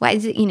 Well,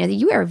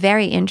 you are a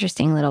very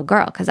interesting little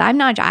girl because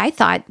I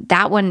thought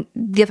that one,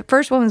 the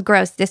first one was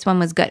gross. This one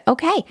was good.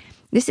 Okay.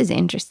 This is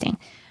interesting.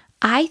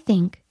 I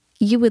think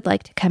you would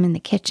like to come in the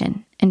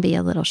kitchen and be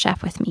a little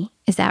chef with me.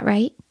 Is that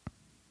right?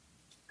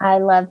 I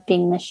love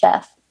being the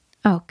chef.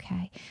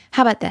 Okay.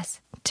 How about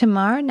this?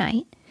 Tomorrow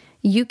night,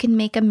 you can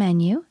make a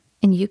menu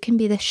and you can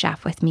be the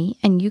chef with me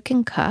and you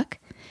can cook.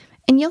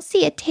 And you'll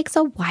see it takes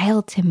a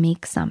while to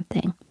make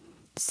something.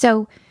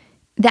 So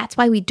that's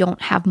why we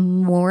don't have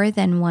more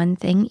than one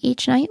thing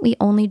each night. We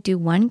only do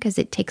one because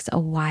it takes a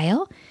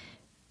while.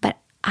 But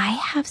I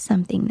have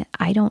something that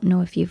I don't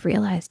know if you've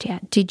realized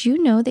yet. Did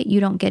you know that you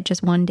don't get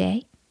just one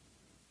day?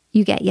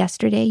 You get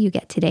yesterday, you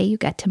get today, you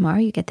get tomorrow,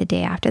 you get the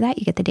day after that,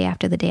 you get the day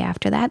after the day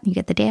after that, and you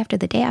get the day after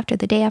the day after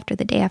the day after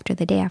the day after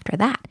the day after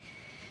that.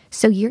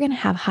 So you're going to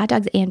have hot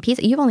dogs and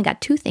pizza. You've only got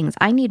 2 things.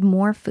 I need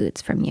more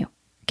foods from you.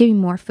 Give me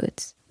more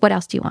foods. What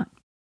else do you want?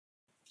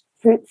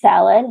 Fruit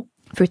salad.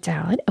 Fruit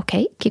salad.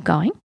 Okay, keep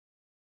going.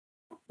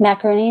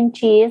 Macaroni and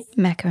cheese.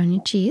 Macaroni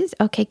and cheese.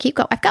 Okay, keep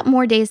going. I've got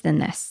more days than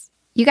this.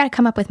 You got to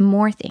come up with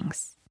more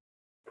things.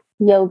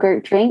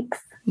 Yogurt drinks.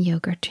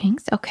 Yogurt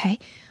drinks. Okay.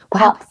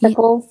 Wow.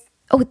 Popsicles.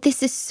 Oh,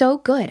 this is so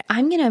good.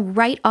 I'm going to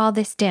write all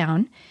this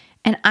down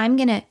and I'm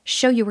going to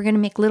show you. We're going to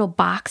make little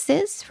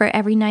boxes for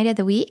every night of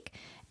the week.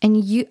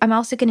 And I'm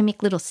also going to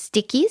make little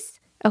stickies.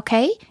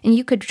 Okay. And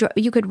you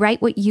could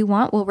write what you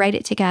want. We'll write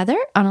it together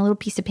on a little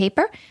piece of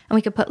paper and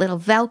we could put little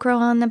Velcro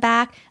on the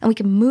back and we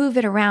can move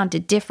it around to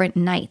different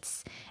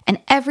nights. And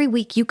every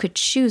week you could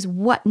choose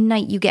what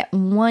night you get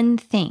one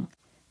thing.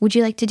 Would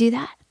you like to do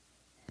that?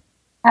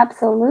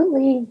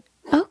 Absolutely.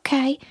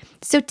 Okay.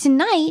 So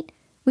tonight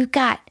we've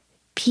got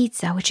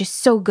pizza, which is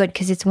so good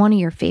because it's one of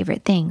your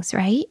favorite things,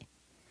 right?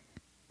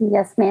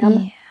 Yes, ma'am.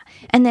 Yeah.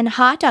 And then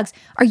hot dogs.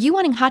 Are you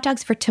wanting hot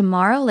dogs for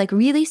tomorrow, like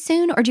really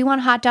soon? Or do you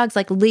want hot dogs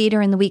like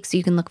later in the week so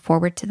you can look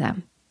forward to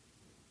them?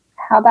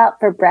 How about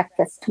for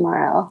breakfast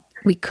tomorrow?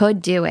 We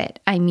could do it.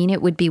 I mean,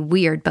 it would be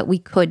weird, but we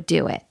could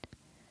do it.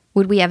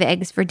 Would we have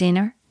eggs for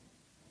dinner?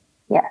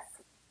 Yes.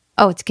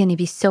 Oh, it's going to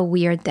be so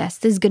weird,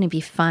 this is going to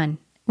be fun.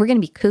 We're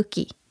going to be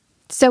kooky.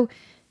 So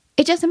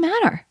it doesn't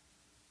matter.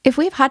 If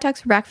we have hot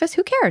dogs for breakfast,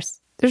 who cares?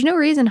 There's no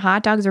reason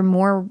hot dogs are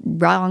more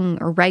wrong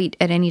or right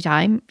at any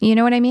time. You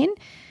know what I mean?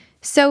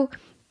 So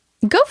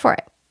go for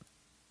it.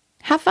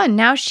 Have fun.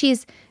 Now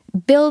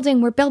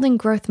we're building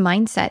growth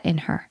mindset in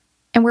her.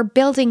 And we're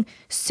building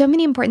so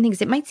many important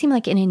things. It might seem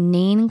like an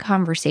inane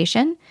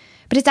conversation,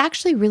 but it's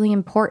actually really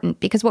important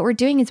because what we're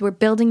doing is we're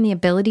building the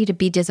ability to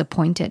be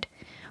disappointed.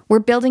 We're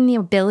building the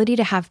ability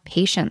to have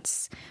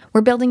patience.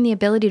 We're building the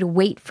ability to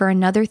wait for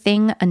another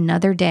thing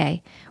another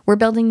day. We're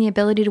building the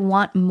ability to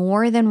want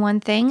more than one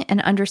thing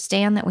and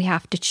understand that we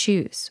have to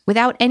choose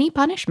without any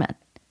punishment.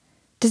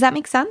 Does that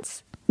make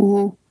sense?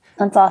 Mm-hmm.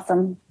 That's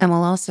awesome. And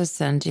we'll also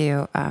send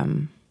you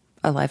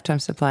a lifetime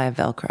supply of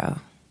Velcro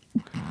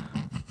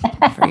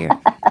for your.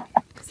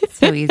 It's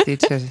so easy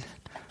to just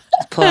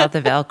pull out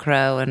the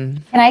Velcro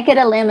and. Can I get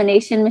a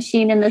lamination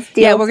machine in this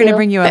deal? Yeah, we're going to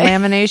bring you a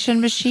lamination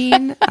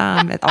machine,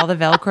 all the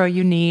Velcro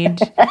you need,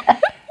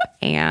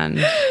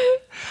 and.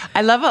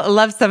 I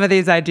love some of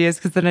these ideas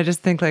because then I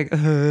just think like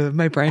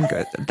my brain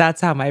goes. That's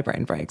how my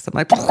brain breaks. I'm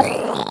like,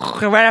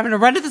 I'm going to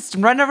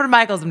run over to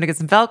Michael's. I'm going to get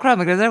some Velcro.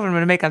 I'm going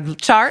to make a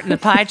chart and a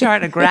pie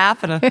chart and a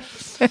graph and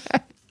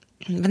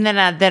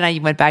then I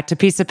went back to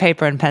piece of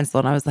paper and pencil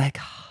and I was like,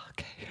 oh,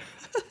 okay.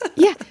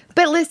 Yeah,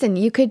 but listen,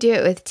 you could do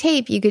it with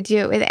tape. You could do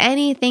it with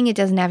anything. It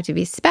doesn't have to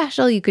be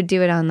special. You could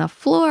do it on the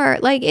floor.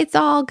 Like it's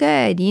all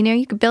good. You know,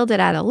 you could build it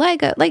out of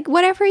Lego, like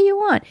whatever you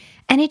want,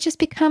 and it just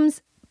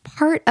becomes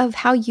part of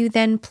how you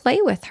then play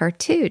with her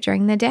too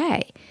during the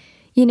day.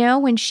 You know,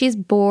 when she's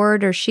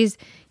bored or she's,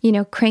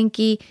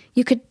 cranky,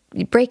 you could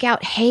break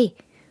out, hey,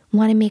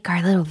 want to make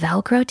our little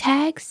Velcro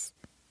tags?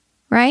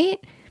 Right?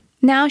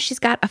 Now she's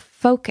got a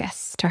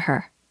focus to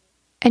her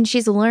and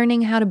she's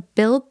learning how to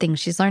build things.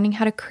 She's learning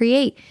how to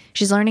create.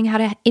 She's learning how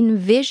to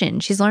envision.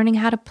 She's learning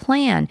how to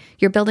plan.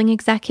 You're building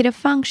executive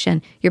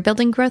function. You're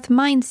building growth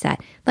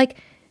mindset. Like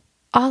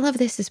all of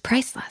this is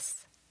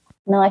priceless.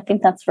 No, I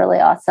think that's really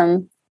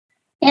awesome.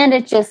 And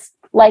it's just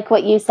like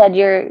what you said,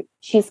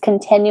 she's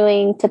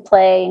continuing to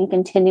play and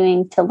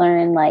continuing to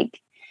learn,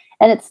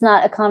 and it's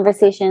not a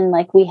conversation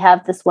like we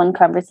have this one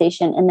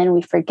conversation and then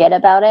we forget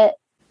about it.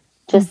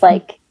 Just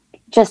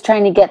just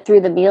trying to get through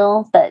the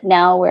meal. But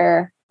now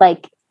we're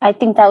I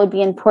think that would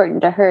be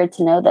important to her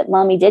to know that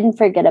mommy didn't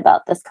forget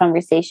about this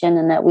conversation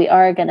and that we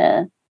are going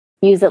to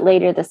use it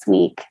later this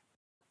week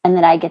and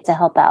that I get to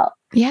help out.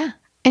 Yeah.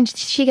 And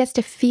she gets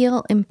to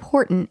feel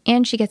important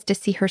and she gets to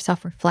see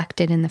herself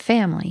reflected in the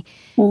family.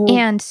 Mm-hmm.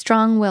 And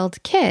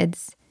strong-willed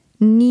kids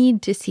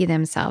need to see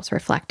themselves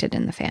reflected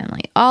in the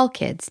family. All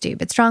kids do,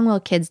 but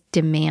strong-willed kids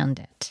demand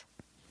it.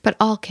 But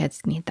all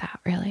kids need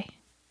that, really.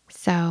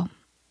 So,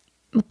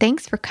 well,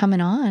 thanks for coming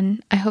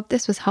on. I hope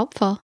this was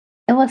helpful.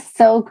 It was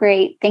so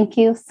great. Thank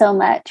you so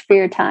much for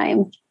your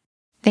time.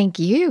 Thank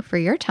you for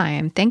your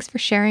time. Thanks for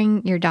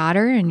sharing your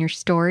daughter and your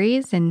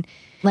stories and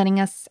letting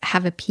us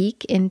have a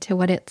peek into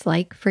what it's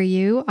like for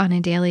you on a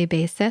daily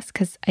basis,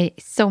 because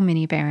so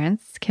many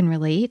parents can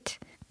relate.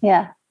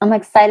 Yeah, I'm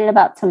excited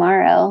about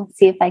tomorrow.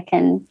 See if I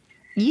can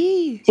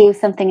do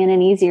something in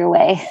an easier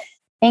way.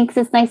 Thanks.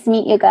 It's nice to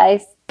meet you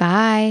guys.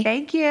 Bye.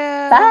 Thank you.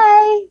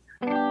 Bye.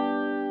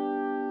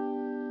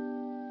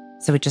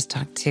 So we just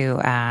talked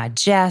to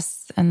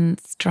Jess and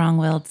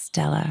strong-willed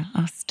Stella.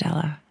 Oh,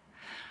 Stella.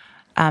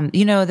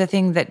 The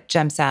thing that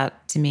jumps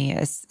out to me,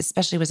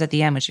 especially was at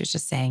the end when she was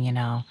just saying,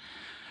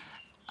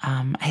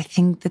 I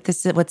think that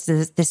this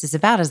is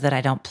about is that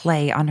I don't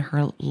play on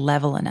her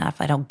level enough.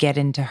 I don't get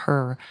into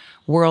her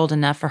world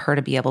enough for her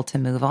to be able to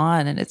move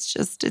on. And it's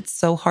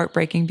so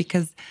heartbreaking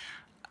because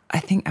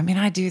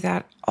I do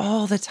that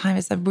all the time.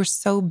 It's that we're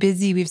so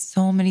busy. We have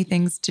so many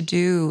things to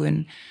do.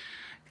 And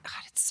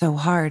God, it's so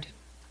hard.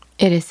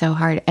 It is so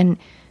hard. And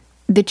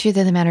the truth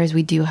of the matter is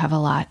we do have a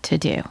lot to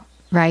do,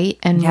 right?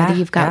 And whether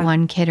you've got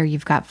one kid or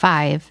you've got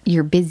 5,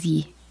 you're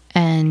busy.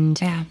 And,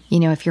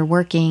 if you're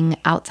working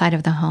outside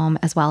of the home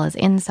as well as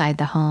inside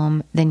the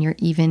home, then you're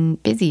even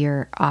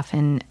busier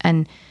often.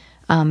 And,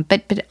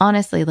 but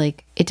honestly,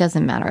 like, it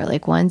doesn't matter.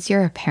 Like, once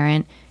you're a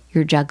parent,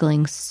 you're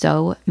juggling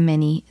so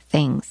many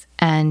things.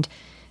 And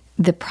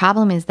the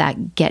problem is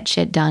that get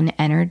shit done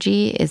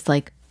energy is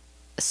like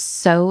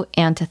so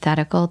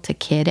antithetical to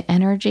kid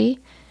energy.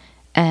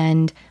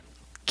 And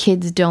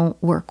kids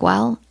don't work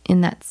well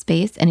in that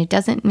space. And it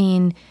doesn't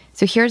mean,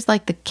 so here's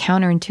like the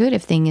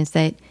counterintuitive thing is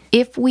that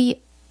if we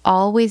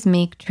always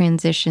make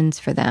transitions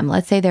for them,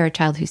 let's say they're a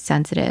child who's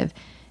sensitive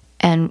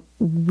and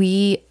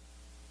we,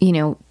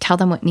 tell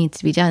them what needs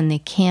to be done, they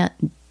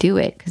can't do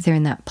it because they're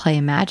in that play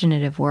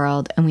imaginative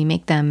world, and we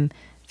make them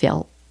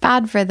feel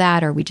bad for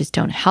that, or we just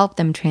don't help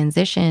them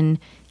transition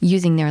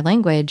using their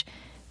language,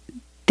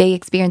 they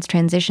experience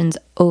transitions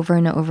over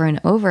and over and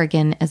over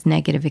again as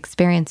negative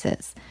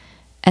experiences.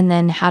 And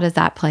then how does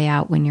that play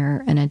out when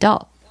you're an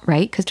adult,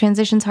 right? Because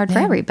transition's hard for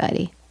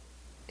everybody.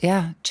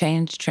 Yeah,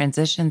 change,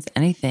 transitions,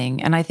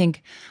 anything. And I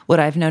think what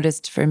I've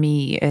noticed for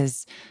me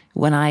is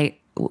when I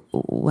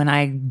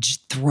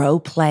throw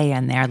play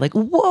in there, like,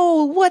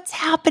 whoa, what's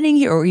happening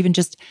here? Or even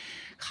just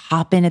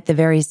hop in at the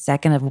very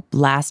second of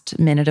last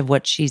minute of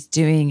what she's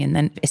doing. And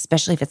then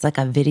especially if it's like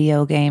a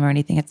video game or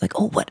anything, it's like,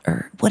 oh, what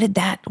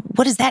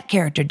is that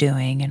character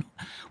doing? And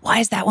why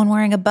is that one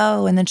wearing a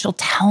bow? And then she'll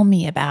tell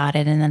me about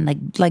it. And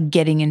then like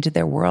getting into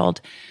their world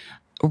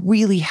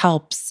really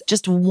helps.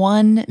 Just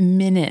 1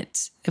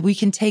 minute. If we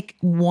can take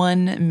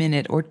 1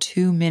 minute or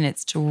 2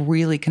 minutes to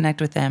really connect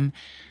with them,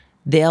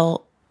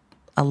 they'll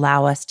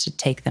allow us to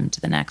take them to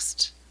the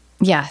next.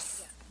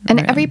 Yes. And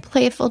every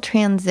playful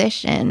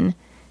transition,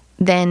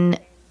 then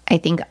I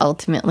think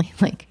ultimately,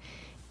 like,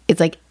 it's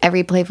like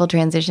every playful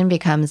transition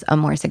becomes a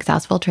more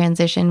successful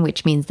transition,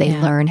 which means they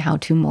learn how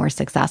to more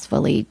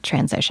successfully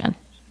transition,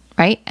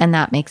 right? And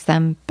that makes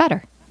them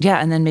better. Yeah.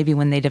 And then maybe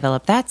when they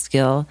develop that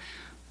skill,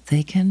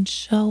 they can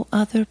show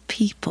other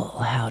people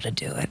how to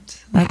do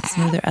it. Like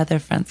some of their other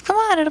friends. Come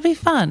on, it'll be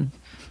fun.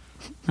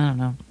 I don't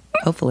know.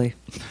 Hopefully.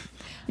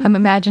 I'm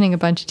imagining a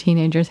bunch of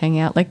teenagers hanging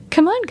out like,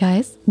 come on,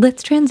 guys,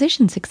 let's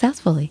transition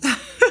successfully.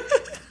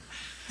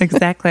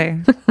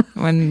 Exactly.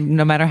 When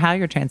no matter how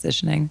you're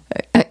transitioning.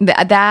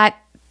 That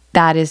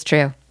is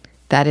true.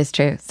 That is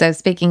true. So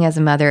speaking as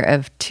a mother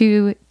of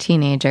 2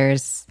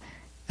 teenagers,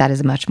 that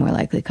is a much more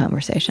likely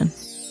conversation.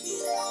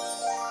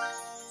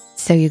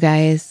 So you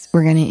guys,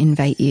 we're going to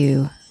invite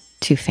you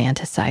to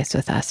fantasize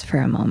with us for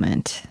a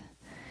moment.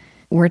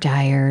 We're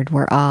tired.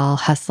 We're all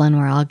hustling.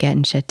 We're all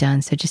getting shit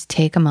done. So just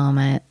take a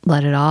moment,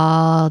 let it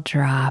all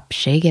drop,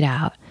 shake it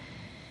out.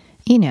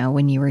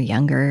 When you were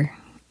younger,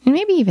 and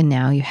maybe even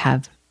now you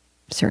have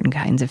certain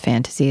kinds of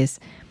fantasies.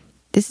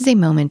 This is a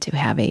moment to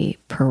have a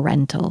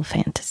parental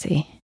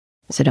fantasy.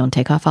 So don't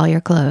take off all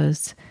your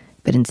clothes,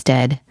 but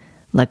instead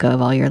let go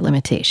of all your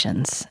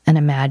limitations and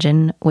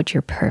imagine what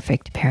your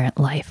perfect parent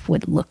life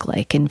would look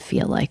like and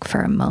feel like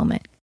for a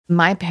moment.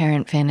 My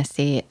parent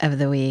fantasy of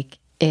the week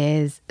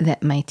is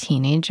that my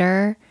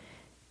teenager,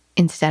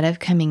 instead of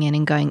coming in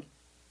and going,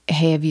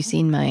 hey, have you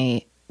seen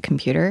my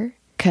computer?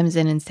 Comes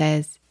in and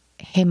says,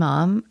 hey,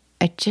 Mom,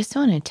 I just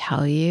want to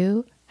tell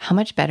you how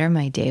much better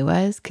my day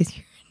was because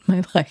you're in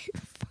my life.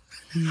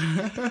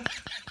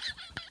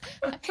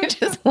 I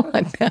just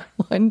want that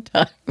one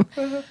time.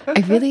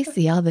 I really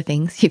see all the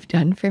things you've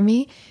done for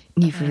me,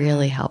 and you've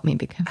really helped me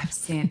become a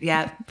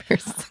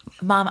person.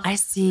 Mom, I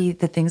see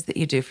the things that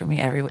you do for me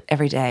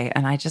every day,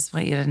 and I just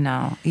want you to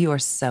know you are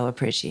so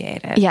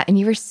appreciated. Yeah, and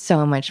you were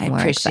so much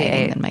more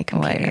exciting than my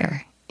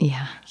computer.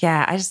 Yeah.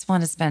 Yeah, I just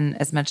want to spend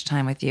as much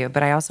time with you,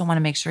 but I also want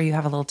to make sure you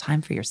have a little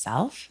time for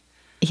yourself.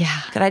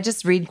 Yeah. Could I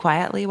just read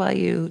quietly while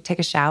you take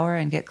a shower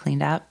and get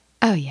cleaned up?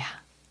 Oh, yeah.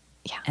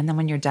 Yeah. And then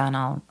when you're done,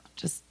 I'll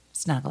just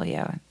snuggle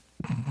you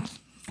and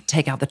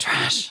take out the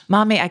trash.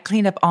 Mommy, I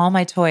cleaned up all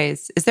my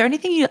toys. Is there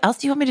anything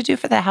else you want me to do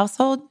for the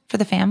household, for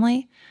the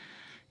family?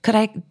 Could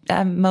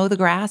I mow the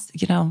grass?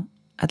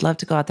 I'd love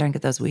to go out there and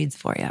get those weeds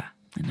for you.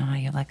 I know how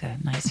you like a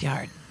nice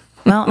yard.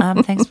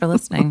 Well, thanks for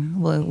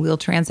listening. We'll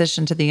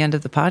transition to the end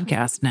of the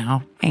podcast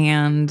now,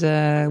 and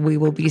we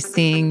will be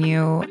seeing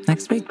you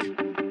next week.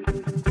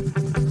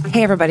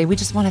 Hey, everybody, we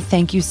just want to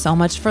thank you so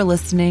much for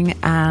listening,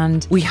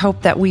 and we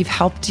hope that we've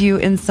helped you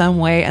in some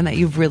way and that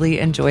you've really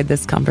enjoyed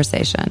this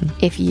conversation.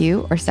 If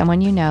you or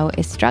someone you know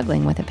is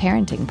struggling with a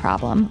parenting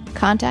problem,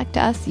 contact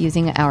us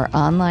using our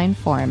online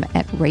form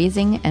at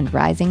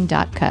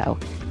raisingandrising.co.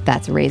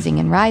 That's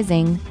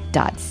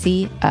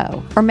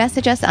raisingandrising.co. Or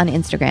message us on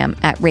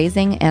Instagram at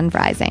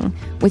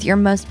raisingandrising with your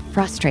most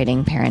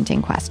frustrating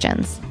parenting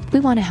questions. We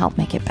want to help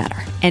make it better.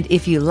 And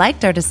if you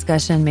liked our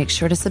discussion, make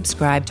sure to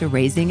subscribe to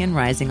Raising and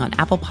Rising on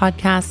Apple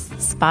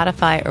Podcasts,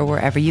 Spotify, or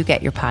wherever you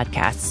get your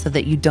podcasts so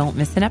that you don't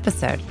miss an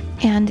episode.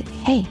 And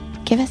hey,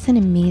 give us an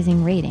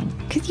amazing rating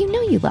because you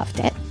know you loved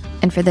it.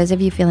 And for those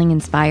of you feeling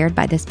inspired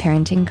by this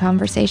parenting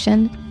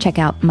conversation, check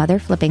out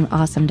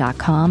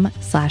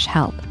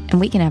motherflippingawesome.com/help, and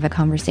we can have a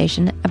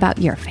conversation about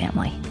your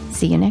family.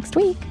 See you next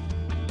week.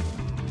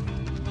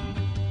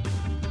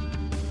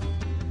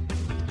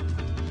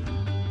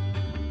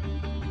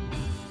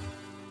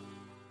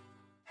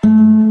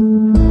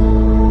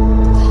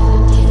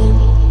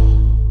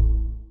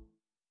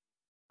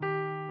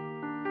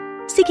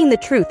 Seeking the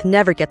truth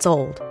never gets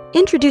old.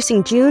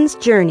 Introducing June's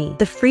Journey,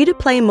 the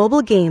free-to-play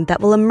mobile game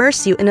that will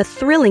immerse you in a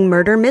thrilling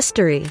murder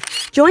mystery.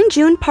 Join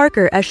June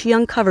Parker as she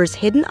uncovers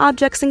hidden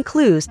objects and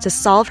clues to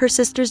solve her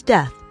sister's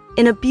death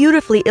in a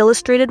beautifully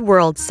illustrated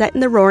world set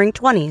in the Roaring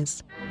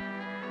 '20s.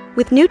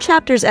 With new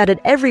chapters added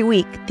every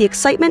week, the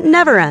excitement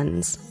never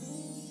ends.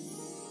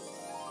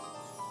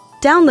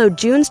 Download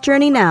June's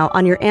Journey now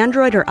on your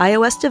Android or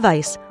iOS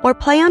device, or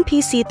play on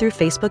PC through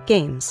Facebook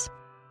Games.